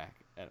quarterback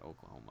at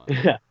Oklahoma.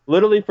 Yeah,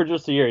 literally for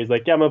just a year. He's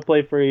like, yeah, I'm gonna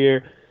play for a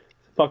year,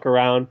 fuck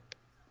around,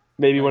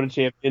 maybe win a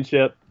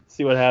championship,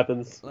 see what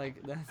happens.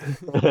 Like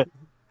that's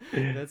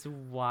that's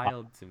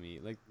wild to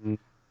me. Like,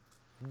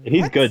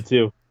 he's good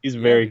too. He's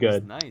very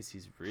good. He's nice.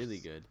 He's really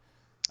good.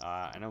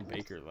 I know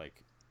Baker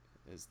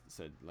has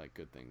said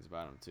good things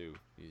about him too.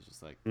 He's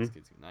just like, this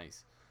kid's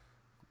nice.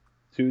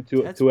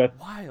 That's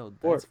wild.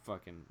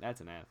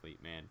 That's an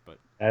athlete, man. But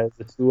that's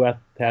a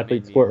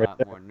two-athlete sport right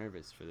there. I'm more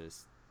nervous for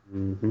this.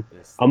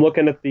 I'm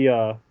looking at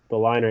the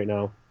line right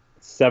now.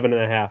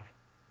 7.5.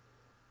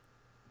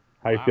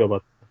 How you feel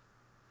about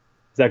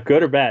Is that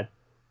good or bad?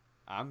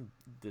 I'm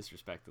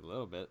disrespected a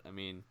little bit. I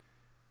mean,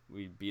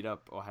 we beat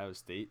up Ohio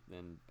State,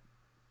 then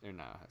or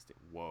not Ohio State.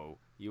 Whoa,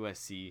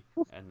 USC,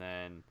 and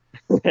then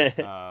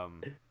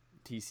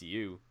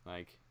TCU.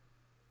 Like,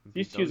 we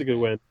beat TCU's those a good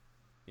guys. win.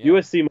 Yeah,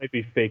 USC might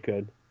be fake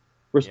good. yeah.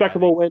 I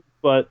Respectable think win,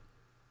 but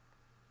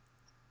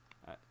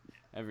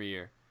every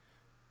year,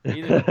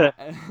 either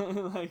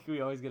like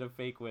we always get a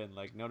fake win,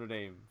 like Notre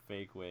Dame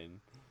fake win,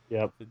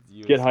 yep. it's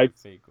Get USC hyped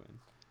fake win.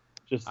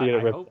 just to get it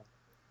I ripped. hope,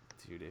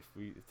 dude, if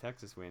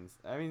Texas wins,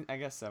 I mean, I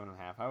guess 7.5.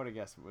 I would have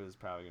guessed it was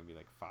probably gonna be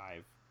like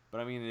 5,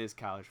 but I mean, it is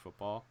college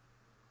football.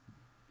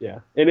 Yeah,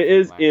 and I it think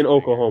is lines in are bigger.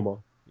 Oklahoma.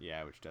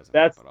 Yeah, which doesn't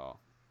help That's at all.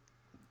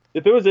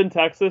 if it was in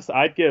Texas,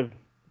 I'd give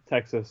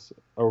Texas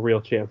a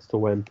real chance to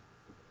win.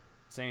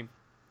 Same.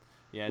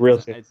 Yeah, it Real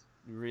doesn't. It chance.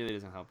 really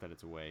doesn't help that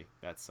it's away.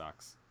 That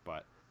sucks.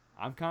 But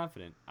I'm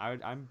confident.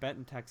 I'm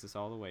betting Texas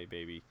all the way,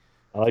 baby.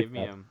 I like Give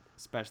me that. them,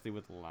 especially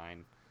with the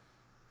line.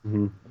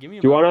 Hmm Give me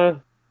Do them you out. wanna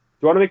do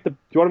you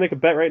wanna make a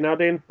bet right now,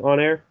 Dane, on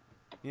air?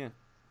 Yeah.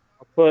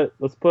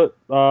 Let's put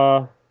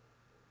I'm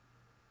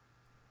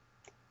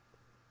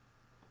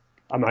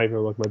not even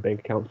gonna look at my bank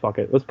account. Fuck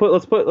it. Let's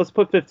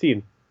put 15.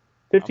 I'll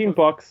 15 put.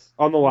 bucks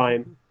on the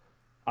line.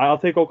 I'll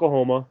take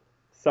Oklahoma.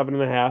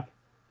 7.5.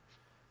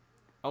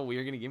 Oh,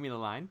 you're gonna give me the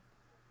line?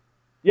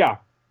 Yeah,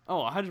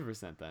 Oh,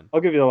 100% then.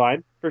 I'll give you the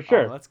line for Oh,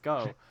 sure. let's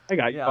go. I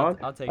got you, Yeah, dog.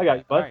 I'll take I got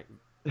you, that. All bud.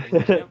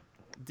 right. Yep.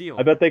 I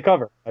Deal. bet they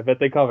cover. I bet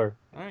they cover.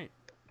 All right.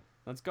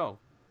 Let's go.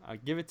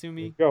 Give it to There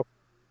me. you go.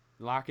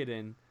 Lock it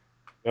in.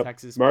 Yep.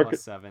 Texas Mark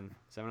plus it.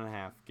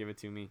 7.5. Give it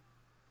to me.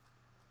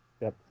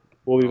 Yep.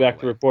 We'll be All the back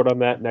to way. report on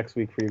that next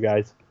week for you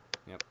guys.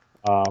 Yep.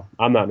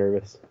 I'm not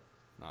nervous.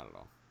 Not at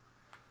all.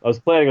 I was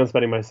planning on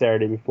spending my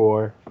Saturday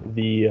before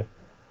the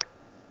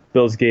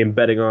Bills game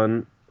betting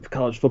on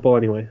college football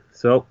anyway.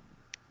 So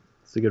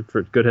it's a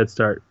good head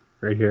start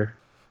right here.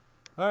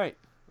 All right.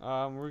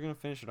 We're gonna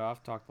finish it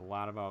off. Talked a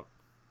lot about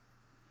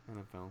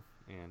NFL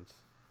and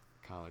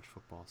college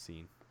football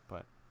scene,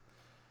 but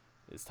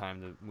it's time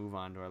to move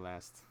on to our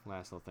last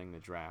little thing, the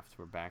draft.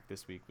 We're back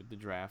this week with the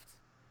draft,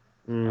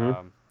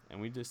 Mm-hmm.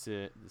 and we just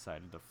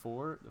decided the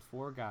four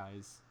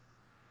guys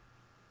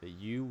that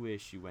you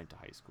wish you went to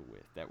high school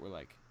with. That were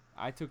like,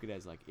 I took it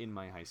as like in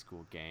my high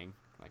school gang,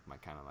 like my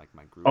kind of like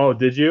my group. Oh,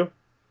 did you?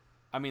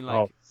 I mean,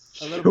 Oh, like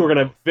a little we're bit of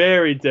gonna both.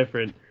 very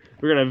different.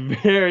 We're gonna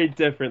very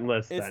different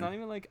list It's then. not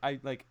even like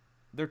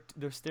they're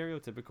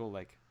stereotypical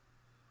like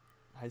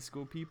high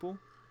school people,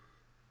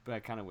 but I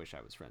kind of wish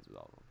I was friends with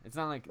all of them. It's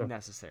not like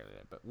necessarily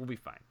that, but we'll be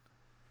fine.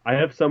 I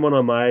have someone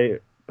on my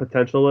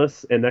potential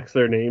list, and next to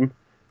their name,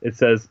 it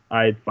says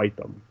I'd fight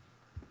them.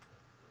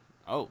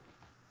 Oh.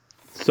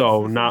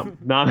 So not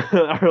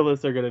our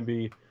lists are gonna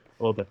be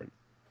a little different,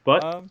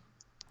 but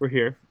we're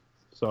here,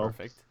 so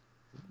Perfect.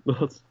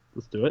 let's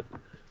do it.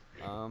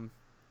 Do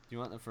you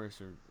want the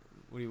first or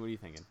what are you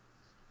thinking?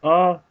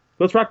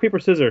 Let's rock paper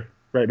scissors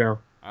right now.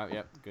 Oh,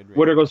 yep, good.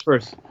 Winner goes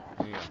first.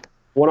 Here you go.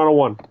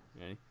 1-on-1.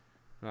 Ready?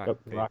 Rock,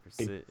 Yep. paper, Rock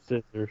paper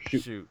scissors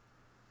shoot. shoot.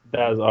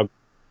 That was ugly.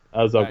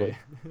 That was ugly.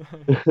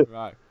 Right.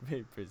 Rock,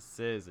 paper,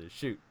 scissors,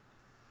 shoot.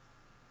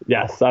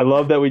 Yes, I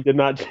love that we did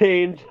not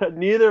change.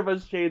 Neither of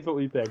us changed what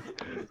we picked.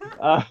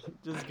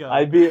 Just go.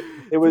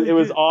 It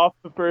was off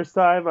the first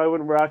time. I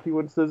went rock, he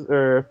went scissors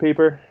or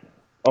paper.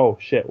 Oh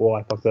shit! Well,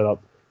 I fucked that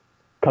up.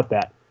 Cut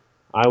that.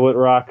 I went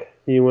rock,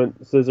 he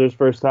went scissors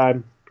first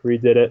time.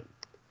 Redid it.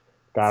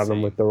 Got him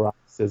Same. with the rock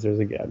scissors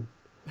again.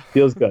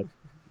 Feels good.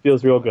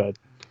 Feels real good.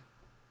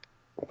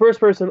 First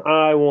person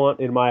I want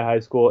in my high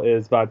school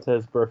is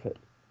Vontez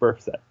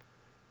Burfict.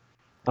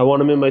 I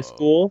want him in my Whoa.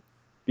 school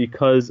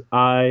because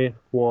I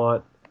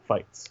want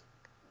fights.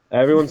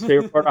 Everyone's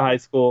favorite part of high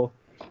school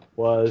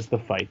was the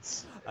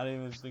fights. I didn't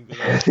even think of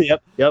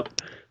that. Yep.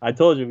 I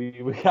told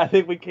you. I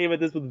think we came at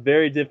this with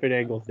very different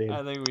angles, Dave.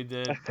 I think we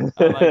did.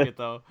 I like it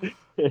though.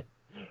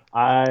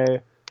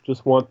 I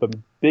just want the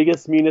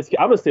biggest, meanest kid.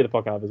 I'm gonna stay the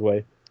fuck out of his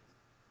way.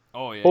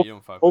 Oh yeah, you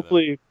don't fuck with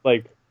Hopefully,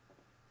 like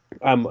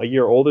I'm a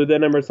year older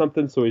than him or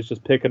something, so he's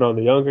just picking on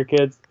the younger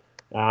kids.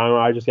 I don't know.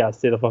 I just gotta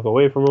stay the fuck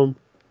away from him.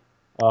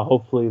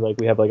 Hopefully, like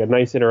we have like a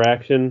nice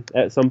interaction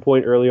at some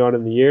point early on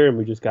in the year, and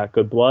we just got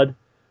good blood.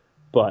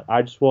 But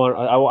I just want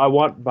I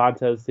want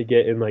Vontez to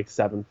get in like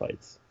 7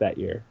 fights that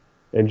year,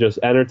 and just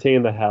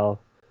entertain the hell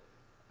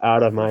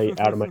out of my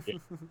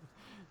game.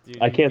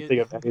 Dude, I can't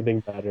think of anything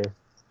better.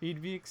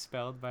 He'd be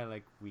expelled by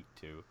like week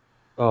 2.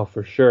 Oh,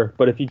 for sure.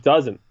 But if he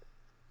doesn't,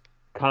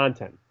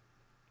 content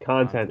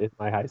is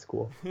my high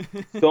school.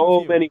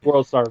 So many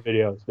World Star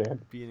videos,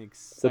 man. Being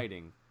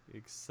exciting.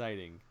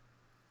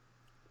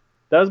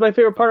 That was my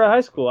favorite part of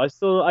high school.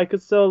 I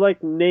could still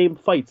like name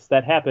fights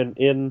that happen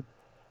in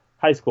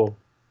high school,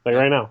 like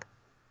right now.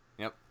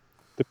 Yep.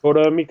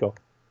 Dakota and Miko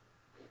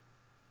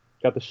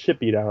got the shit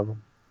beat out of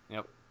them.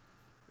 Yep.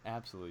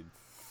 Absolutely.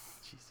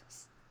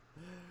 Jesus.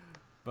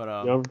 But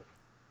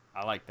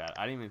I like that.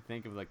 I didn't even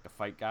think of like the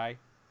fight guy,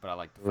 but I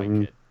like the fight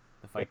kid.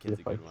 The fight kid's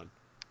a good one.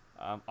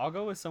 I'll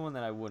go with someone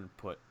that I wouldn't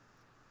put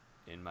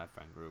in my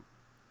friend group.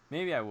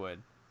 Maybe I would,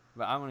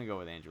 but I'm gonna go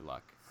with Andrew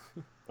Luck.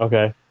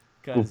 Okay.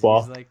 Because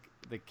Goofball. he's like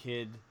the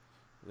kid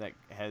that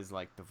has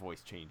like the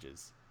voice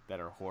changes that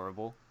are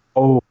horrible.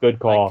 Oh, good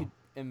call. Like,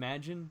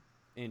 imagine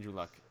Andrew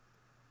Luck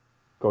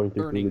Going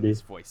through earning puberty.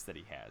 this voice that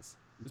he has.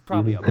 It's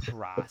probably a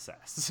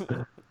process.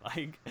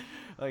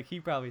 like he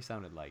probably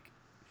sounded like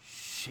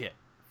shit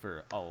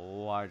for a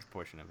large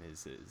portion of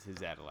his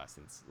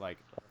adolescence. Like,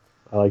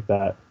 I like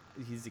that.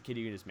 he's a kid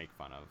you can just make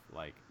fun of,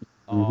 like,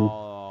 Mhm.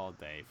 all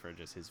day for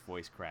just his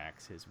voice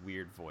cracks, his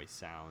weird voice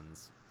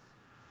sounds.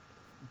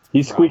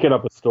 He's squeaking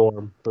up a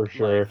storm for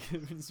sure.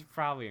 Like, it's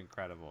probably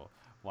incredible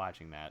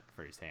watching that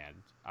firsthand.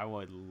 I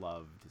would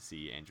love to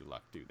see Andrew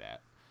Luck do that.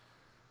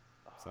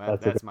 So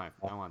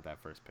I want that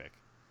first pick.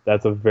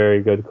 That's a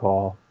very good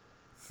call.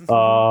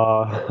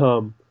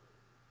 My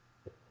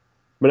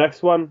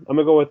next one, I'm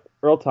gonna go with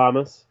Earl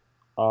Thomas.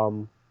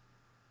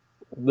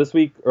 This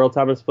week, Earl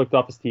Thomas flicked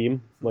off his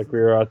team, like we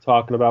were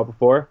talking about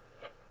before.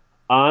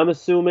 I'm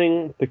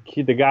assuming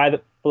the guy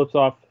that flips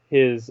off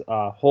his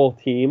whole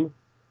team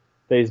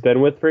that he's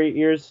been with for 8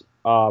 years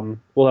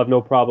will have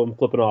no problem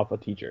flipping off a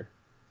teacher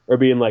or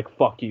being like,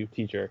 "Fuck you,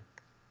 teacher,"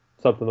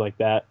 something like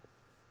that.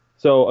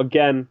 So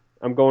again,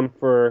 I'm going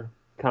for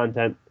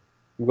content.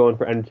 I'm going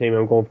for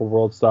entertainment. I'm going for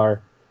World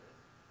Star.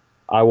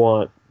 I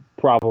want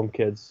problem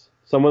kids.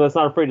 Someone that's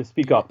not afraid to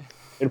speak up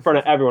in front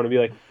of everyone and be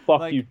like,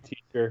 "Fuck Like- you,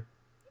 teacher."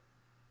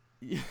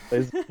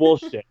 It's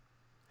bullshit.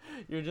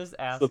 You're just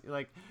asking,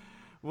 like,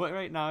 what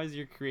right now is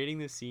you're creating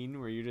this scene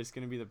where you're just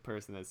gonna be the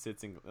person that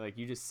sits in, like,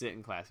 you just sit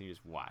in class and you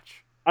just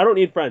watch. I don't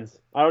need friends.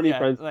 I don't need Yeah,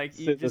 friends. like,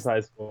 Sit you in this just-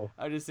 high school.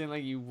 I'm just saying,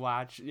 like, you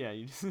watch, yeah,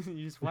 you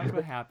just watch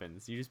what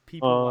happens. You just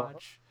people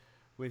watch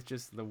with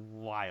just the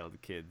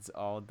wild kids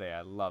all day.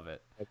 I love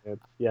it.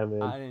 Yeah,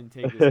 man. I didn't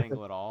take this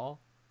angle at all,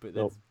 but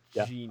that's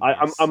Yeah.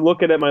 genius. I'm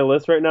looking at my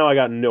list right now. I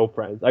got no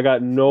friends. I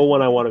got no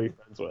one I want to be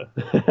friends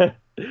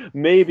with.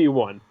 Maybe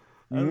one.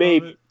 I love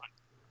Maybe. it.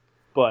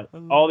 But I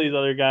love all it. these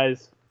other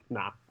guys,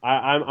 nah.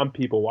 I'm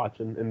people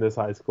watching in this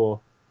high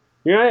school.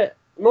 You know,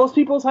 most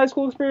people's high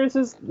school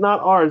experiences, not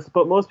ours,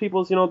 but most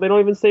people's, they don't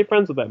even stay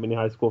friends with that many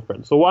high school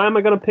friends. So why am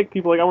I gonna pick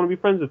people like I want to be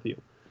friends with you?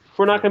 If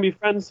we're not gonna be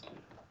friends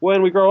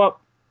when we grow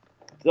up,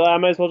 I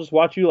might as well just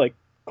watch you like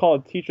call a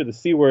teacher the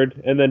C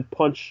word and then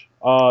punch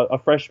a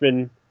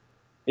freshman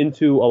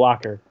into a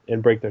locker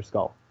and break their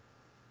skull.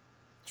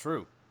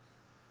 True.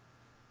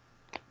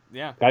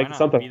 Yeah. Gotta why get not?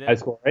 something Be in there. high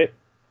school, right?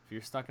 If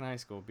you're stuck in high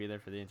school, be there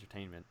for the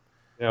entertainment.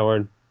 Yeah,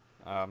 word.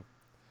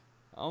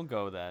 I'll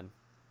go then.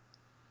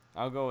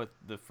 I'll go with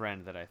the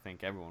friend that I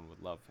think everyone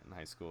would love in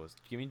high school.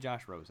 Give me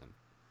Josh Rosen.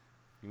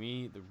 Give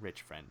me the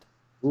rich friend.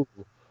 Ooh,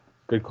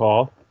 good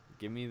call.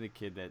 Give me the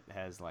kid that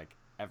has like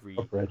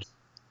Rich.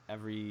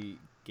 every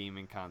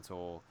gaming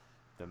console,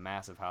 the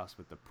massive house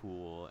with the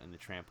pool and the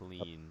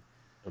trampoline,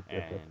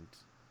 and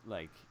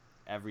like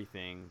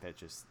everything that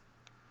just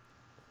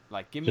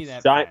like give me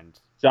Just that friend.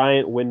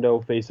 Giant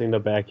window facing the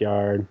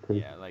backyard.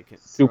 Yeah, like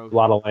A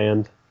lot of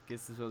land.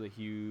 gets to throw the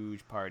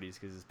huge parties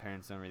because his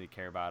parents don't really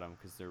care about him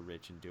because they're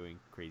rich and doing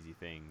crazy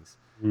things.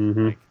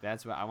 Mm-hmm. Like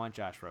that's what I want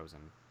Josh Rosen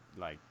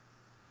like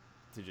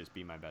to just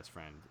be my best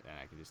friend, and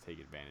I can just take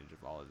advantage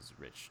of all his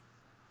rich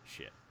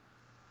shit.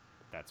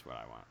 That's what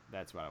I want.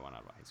 That's what I want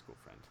out of a high school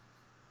friend.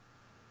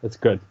 That's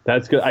good.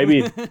 That's good. I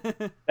mean,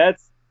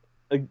 that's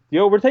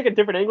we're taking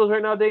different angles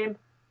right now, Dane.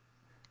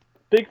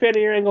 Big fan of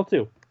your angle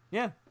too.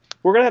 Yeah,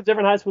 We're gonna have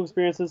different high school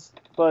experiences,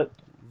 but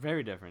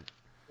very different.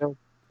 no,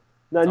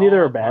 It's neither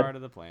all are bad. part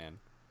of the plan.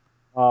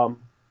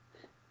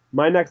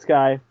 My next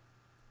guy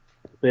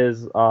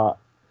is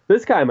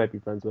this guy I might be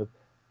friends with.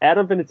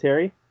 Adam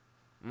Vinatieri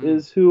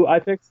is who I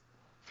picked.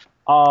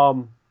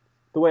 The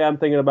way I'm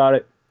thinking about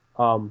it,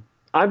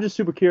 I'm just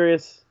super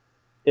curious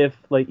if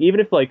even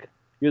if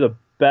you're the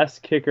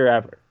best kicker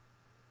ever,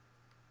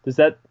 is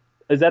that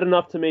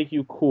enough to make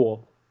you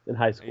cool in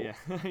high school?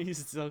 Yeah, he's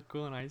still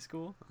cool in high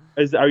school.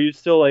 Are you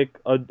still like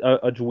a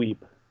dweeb?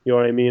 You know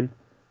what I mean?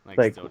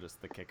 Like still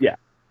just the kicker. Yeah.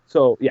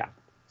 So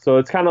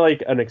it's kind of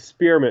like an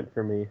experiment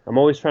for me. I'm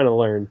always trying to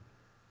learn.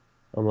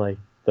 I'm like,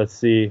 let's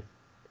see,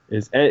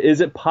 is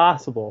it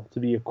possible to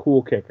be a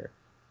cool kicker?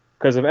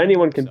 Because if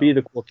anyone can be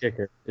the cool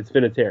kicker, it's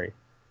Vinatieri.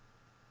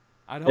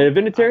 I'd And if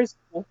hope. Vinatieri's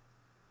cool,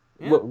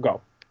 Yeah. go.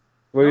 What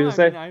were you No, gonna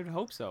say? mean, I'd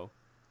hope so.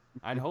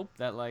 I'd hope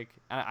that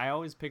I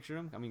always picture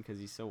him. I mean, because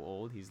he's so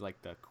old, he's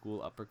like the cool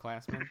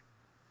upperclassman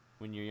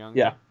when you're younger.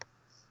 Yeah.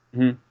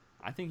 Mm-hmm.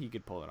 I think he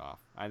could pull it off.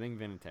 I think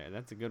Vinatieri.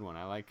 That's a good one.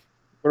 I like.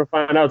 We're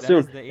gonna find out soon.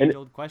 That is the And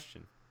age-old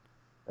question.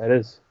 that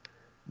is.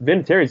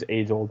 Vinatieri's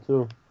age old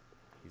too.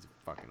 He's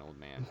a fucking old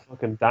man.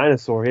 Fucking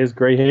dinosaur. He has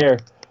gray hair.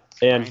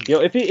 And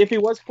Fine. if he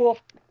was cool,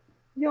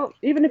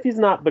 even if he's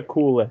not the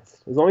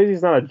coolest, as long as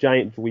he's not a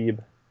giant dweeb,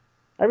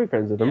 I'd be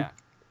friends with him. Yeah.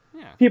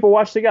 Yeah. People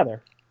watch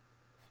together.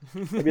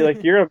 I'd be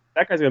like,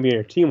 that guy's gonna be on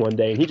your team one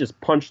day, and he just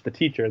punched the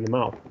teacher in the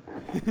mouth.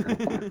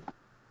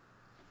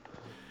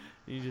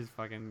 He just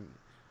fucking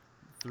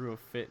threw a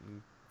fit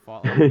and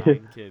fought like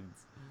 9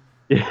 kids.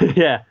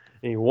 Yeah,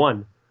 and he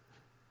won.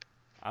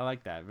 I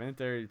like that.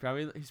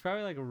 Vinatieri, he's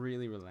probably like a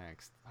really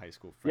relaxed high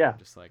school friend. Yeah.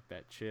 Just like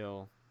that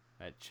chill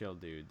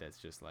dude that's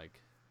just like,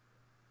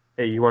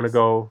 Hey, you want to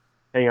go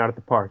hang out at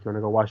the park? You want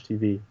to go watch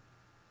TV?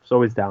 Just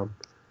always down.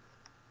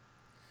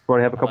 Want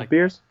to have a I couple like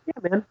beers?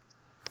 Yeah,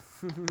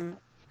 man.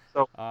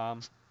 So Let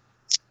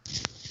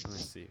me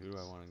see. Who do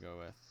I want to go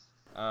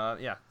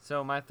with? Yeah.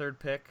 So my third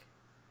pick.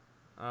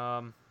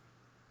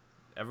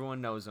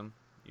 Everyone knows him.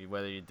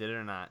 Whether you did it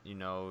or not, you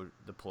know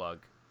the plug.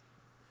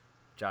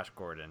 Josh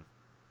Gordon.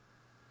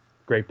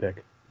 great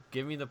pick.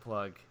 Give me the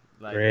plug.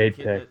 Like Great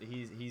the kid pick.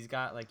 that he's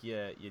got like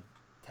you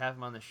tap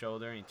him on the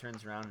shoulder and he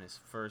turns around and his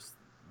first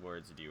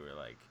words to you are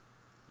like,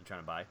 "You trying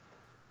to buy?"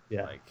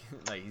 Yeah,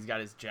 Like he's got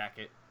his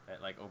jacket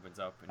that like opens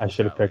up and I he's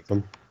should have got picked like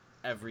him.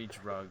 every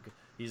drug.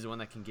 He's the one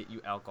that can get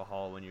you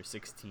alcohol when you're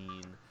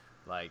 16.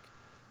 Like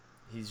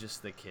he's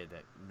just the kid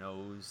that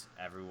knows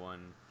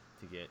everyone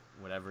to get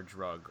whatever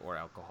drug or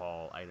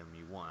alcohol item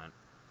you want.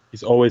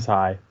 He's always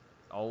high.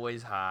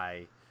 Always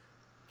high.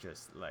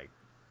 Just like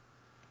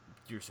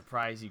you're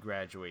surprised he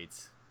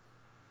graduates,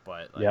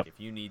 but like Yep. if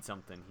you need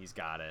something, he's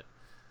got it.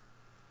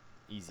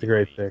 Easy It's a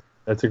great money. pick.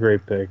 That's a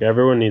great pick.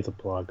 Everyone needs a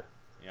plug.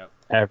 Yep.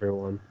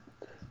 Everyone.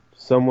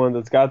 Someone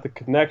that's got the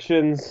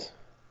connections,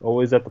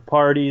 always at the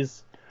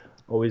parties,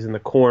 always in the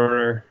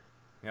corner.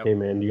 Yep. Hey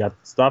man, you got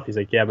the stuff? He's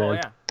like, yeah, man. Oh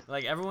yeah.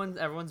 Like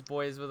everyone's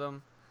boys with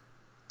him.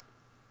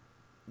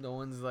 No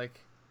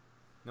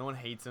one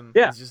hates him.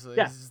 Yeah, He's just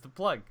yeah. he's just the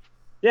plug.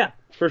 Yeah,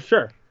 for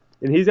sure.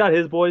 And he's got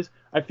his boys.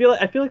 I feel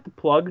like the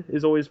plug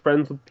is always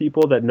friends with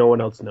people that no one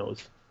else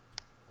knows.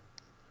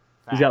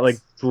 He's got like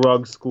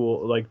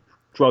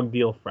drug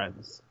deal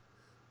friends.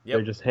 Yep.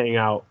 They just hang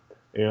out.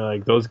 You know,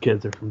 like those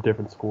kids are from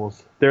different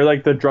schools. They're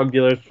like the drug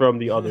dealers from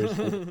the other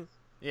schools,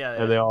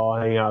 Yeah. and they all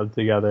hang out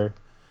together.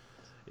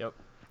 Yep.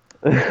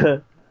 Yeah.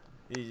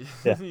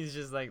 He's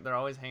just like they're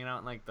always hanging out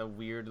in like the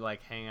weird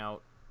like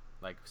hangout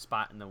like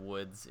spot in the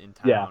woods in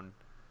town. Yeah.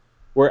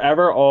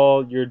 Wherever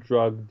all your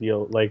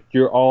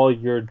all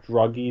your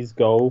druggies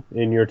go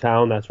in your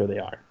town, that's where they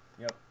are.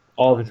 Yep.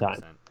 All 100%. the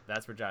time.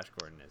 That's where Josh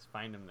Gordon is.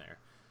 Find him there.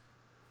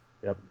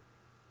 Yep.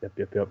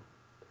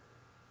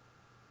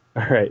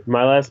 All right,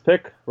 my last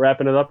pick.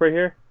 Wrapping it up right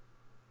here.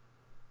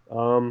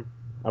 I'm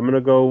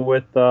gonna go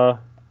with Roger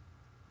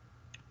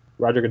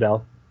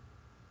Goodell.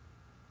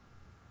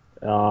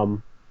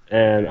 And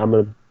I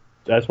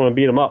just want to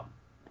beat him up.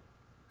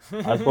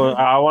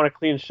 I want a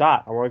clean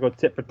shot. I want to go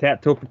tit for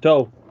tat, toe for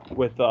toe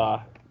with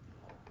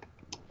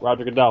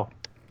Roger Goodell.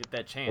 Get that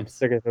I'm chance.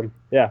 sick of him.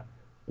 Yeah,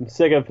 I'm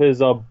sick of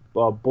his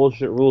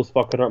bullshit rules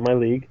fucking up my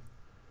league.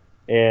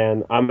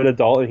 And I'm an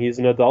adult, and he's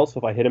an adult. So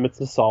if I hit him, it's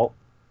assault.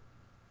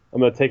 I'm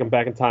gonna take him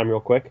back in time real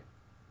quick,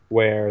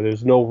 where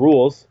there's no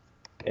rules,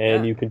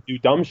 and Yeah. you can do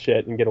dumb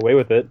shit and get away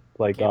with it,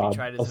 like Can't be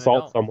tried as an assault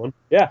adult. someone.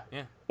 Yeah.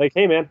 Yeah. Like,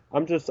 hey man,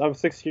 I'm a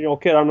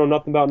 16-year-old kid. I don't know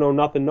nothing about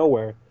nothing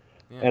nowhere,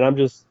 Yeah. and I'm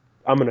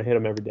gonna hit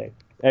him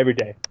every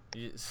day.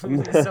 So,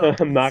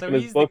 I'm knocking so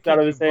his he's books the out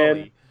of kid his you hand.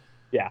 bully.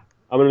 Yeah,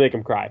 I'm gonna make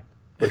him cry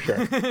for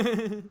sure.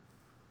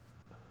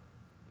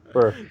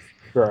 For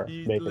sure,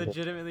 You make him.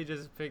 legitimately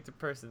just picked a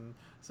person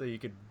so you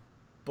could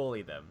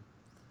bully them.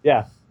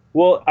 Yeah.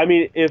 Well, I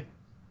mean, if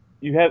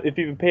you've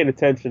been paying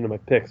attention to my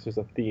picks, there's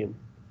a theme,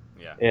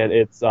 Yeah. and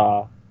it's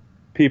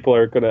people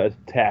are gonna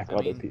attack I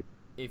other mean, people.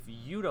 if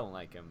you don't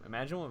like him,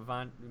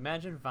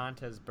 imagine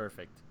Vontez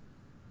Perfect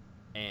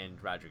and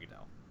Roger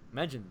Goodell.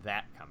 Imagine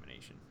that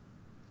combination.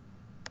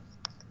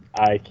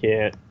 I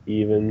can't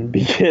even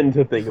begin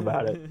to think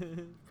about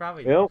it.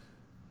 Probably. You know?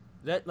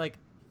 That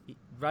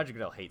Roger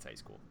Goodell hates high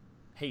school.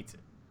 Hates it.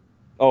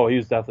 Oh, he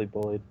was definitely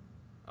bullied.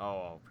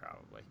 Oh,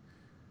 probably.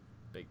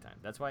 Big time.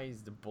 That's why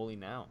he's the bully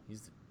now.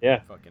 He's the Yeah,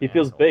 fucking he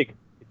feels asshole. big.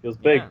 He feels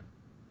big. Yeah.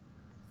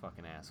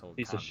 Fucking asshole.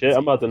 Piece of shit.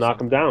 I'm about to knock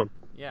him down.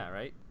 Yeah,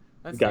 right?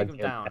 Let's take him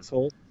Goddamn down.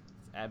 asshole.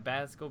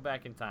 Let's go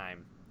back in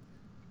time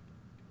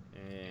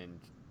and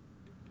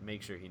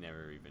make sure he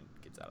never even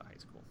gets out of high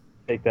school.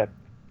 Take that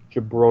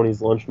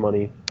jabroni's lunch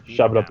money,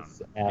 shove it up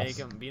his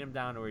ass. Beat him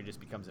down to where he just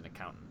becomes an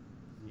accountant.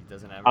 He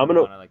doesn't ever I'm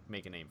gonna- want to like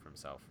make a name for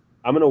himself.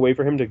 I'm gonna wait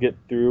for him to get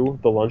through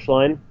the lunch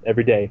line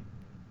every day,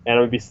 and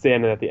I'm gonna be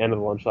standing at the end of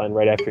the lunch line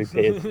right after he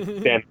pays.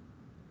 Stand,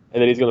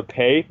 and then he's gonna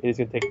pay, and he's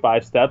gonna take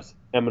 5 steps.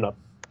 And I'm gonna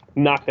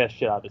knock that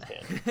shit out of his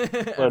hand. I'm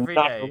gonna Every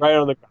knock day. it right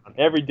on the ground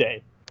every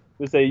day.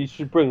 We say you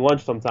should bring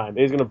lunch sometime. And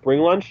he's gonna bring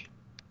lunch.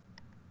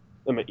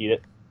 I'm gonna eat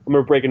it. I'm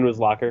gonna break into his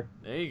locker.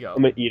 There you go.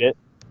 I'm gonna eat it.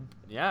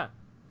 Yeah.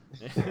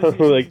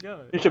 Like,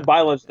 you should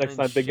buy lunch next And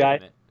time, big shit guy.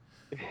 in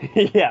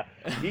it. Yeah,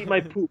 eat my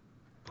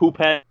poop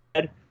head.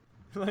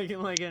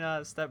 like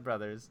in Step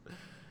Brothers.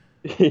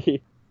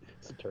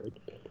 It's a turd.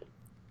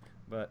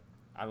 But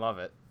I love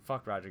it.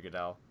 Fuck Roger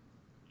Goodell.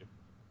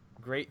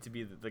 Great to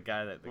be the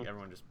guy that like,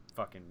 everyone just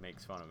fucking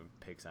makes fun of and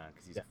picks on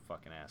because he's a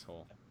fucking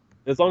asshole.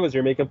 As long as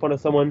you're making fun of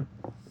someone,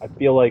 I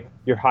feel like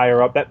you're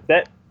higher up.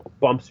 That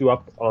bumps you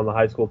up on the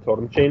high school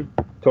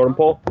totem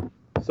pole.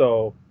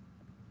 So,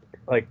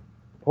 like,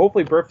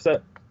 hopefully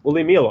Burf will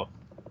leave me alone.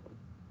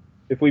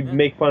 If we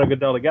make fun of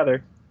Goodell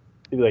together,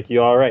 he'd be like,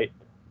 "You all right?"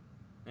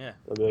 Yeah.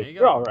 I'll be There like, you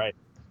 "You're go. all right."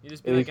 You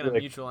just be And like he's in a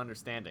like- mutual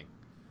understanding.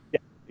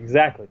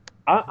 Exactly.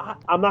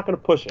 I'm not gonna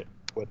push it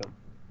with him.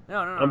 No.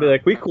 I'll be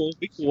like, "We cool.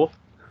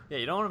 Yeah,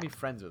 you don't want to be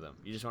friends with him.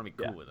 You just want to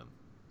be cool with him.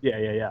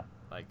 Yeah.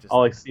 Like just. I'll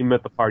like see him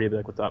at the party, and be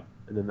like, "What's up?"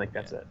 And then like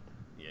that's it.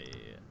 Yeah.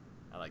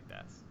 I like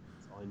that.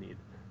 That's all all I need.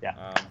 Yeah.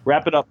 Um,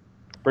 Wrap it up.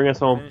 Bring us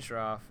home. Finish her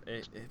off.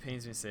 It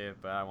pains me to say it,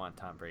 but I want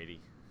Tom Brady.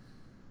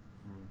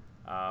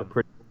 The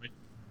pretty boy.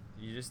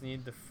 You just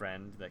need the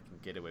friend that can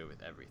get away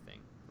with everything.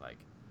 Like,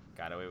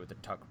 got away with the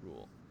tuck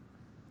rule.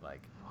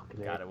 Like,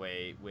 got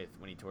away with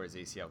when he tore his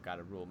ACL. Got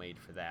a rule made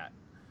for that.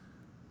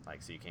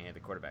 Like, so you can't hit the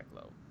quarterback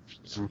low.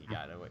 You know, he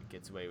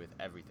gets away with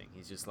everything.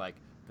 He's just like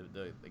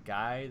the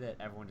guy that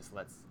everyone just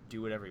lets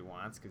do whatever he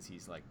wants because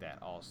he's like that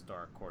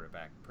all-star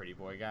quarterback pretty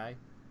boy guy.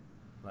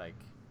 Like,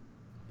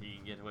 he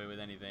can get away with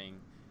anything.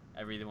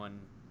 Everyone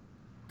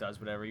does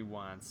whatever he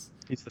wants.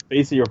 He's the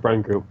face of your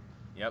friend group.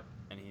 Yep,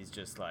 and he's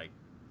just like,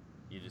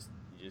 you just.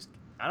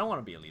 I don't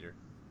want to be a leader.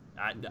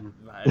 I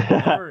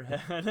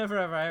never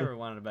ever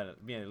wanted to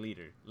be a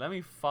leader. Let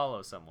me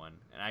follow someone,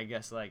 and I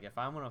guess like if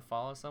I'm gonna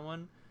follow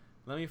someone,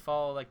 let me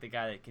follow like the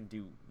guy that can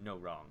do no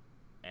wrong,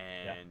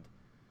 and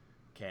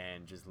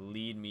can just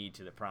lead me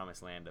to the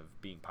promised land of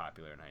being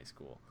popular in high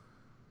school.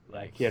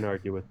 Like, I can't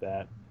argue with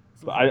that.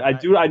 But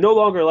I no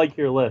longer like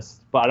your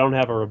list, but I don't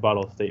have a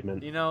rebuttal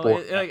statement. You know,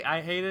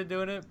 I hated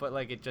doing it, but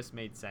like it just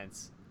made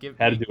sense.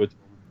 Had to do it.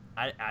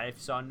 I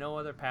saw no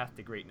other path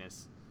to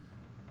greatness,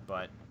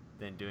 but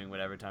then doing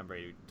whatever Tom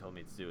Brady told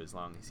me to do, as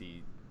long as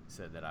he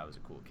said that I was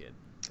a cool kid,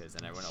 because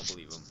then everyone will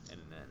believe him, and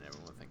then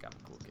everyone will think I'm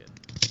a cool kid.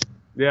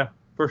 Yeah,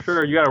 for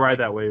sure. You got to ride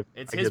that wave.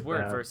 It's his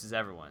word versus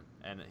everyone,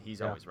 and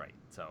he's always right.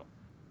 So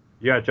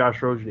you got Josh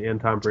Rosen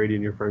and Tom Brady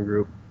in your friend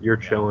group. You're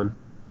chilling.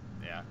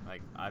 Yeah,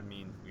 like I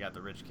mean, we got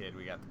the rich kid,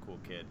 we got the cool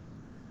kid.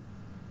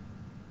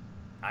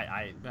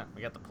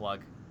 We got the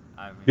plug.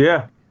 I mean,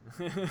 yeah.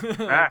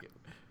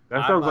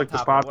 That sounds like the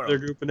popular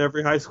group in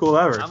every high school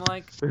ever. I'm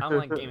like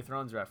Game of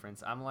Thrones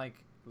reference. I'm like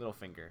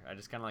Littlefinger. I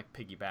just kind of like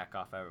piggyback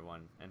off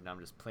everyone, and I'm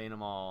just playing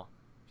them all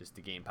just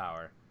to gain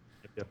power.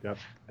 Yep.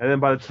 And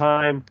then by the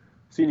time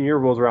senior year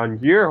rolls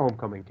around, you're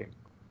homecoming king.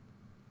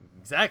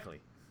 Exactly.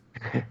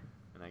 And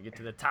I get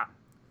to the top.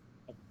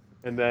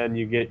 And then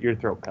you get your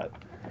throat cut.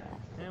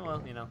 Yeah,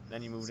 well,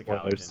 then you move to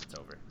college and it's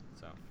over.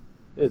 So.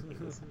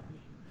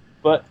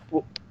 But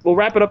we'll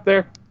wrap it up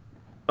there.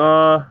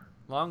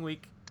 Long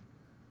week.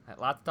 Had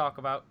a lot to talk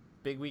about.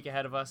 Big week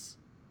ahead of us.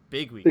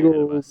 Big week ahead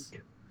of us.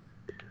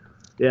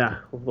 Yeah,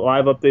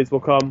 live updates will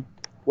come.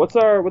 What's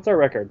our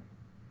record?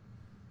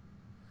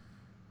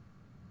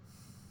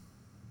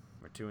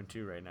 We're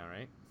 2-2 right now,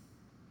 right?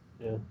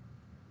 Yeah,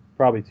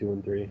 probably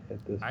 2-3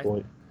 at this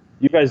point.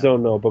 You guys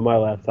don't know, but my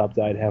laptop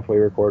died halfway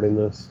recording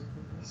this,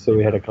 so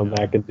we had to come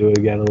back and do it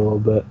again a little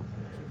bit.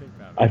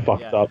 I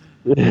fucked up.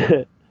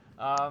 Yeah,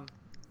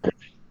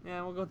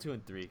 we'll go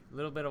 2-3. A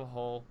little bit of a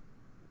hole.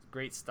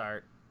 Great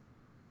start.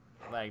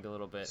 Lagged a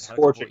little bit.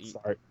 Scorching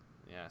start.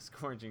 Yeah,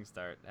 scorching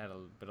start. Had a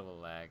bit of a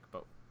lag,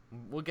 but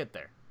we'll get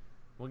there.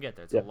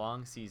 It's a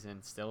long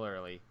season, still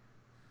early.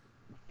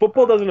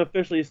 Football doesn't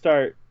officially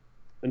start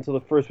until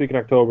the first week in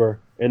October,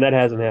 and that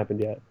hasn't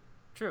happened yet.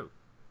 True.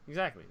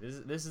 Exactly.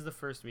 This is the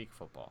first week of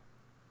football.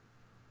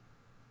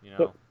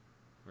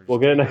 We'll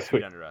get it next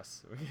week. Under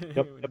us.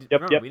 Yep. We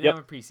didn't have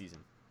a preseason.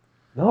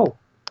 No.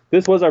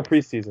 This was our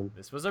preseason.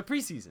 This was our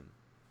preseason.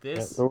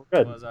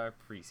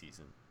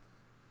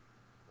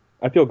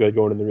 I feel good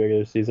going in the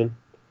regular season.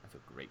 I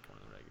feel great going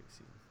in the regular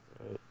season.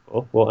 All right.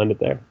 Well, we'll end it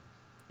there.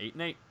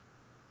 8-8.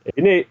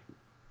 8-8.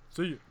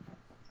 See you.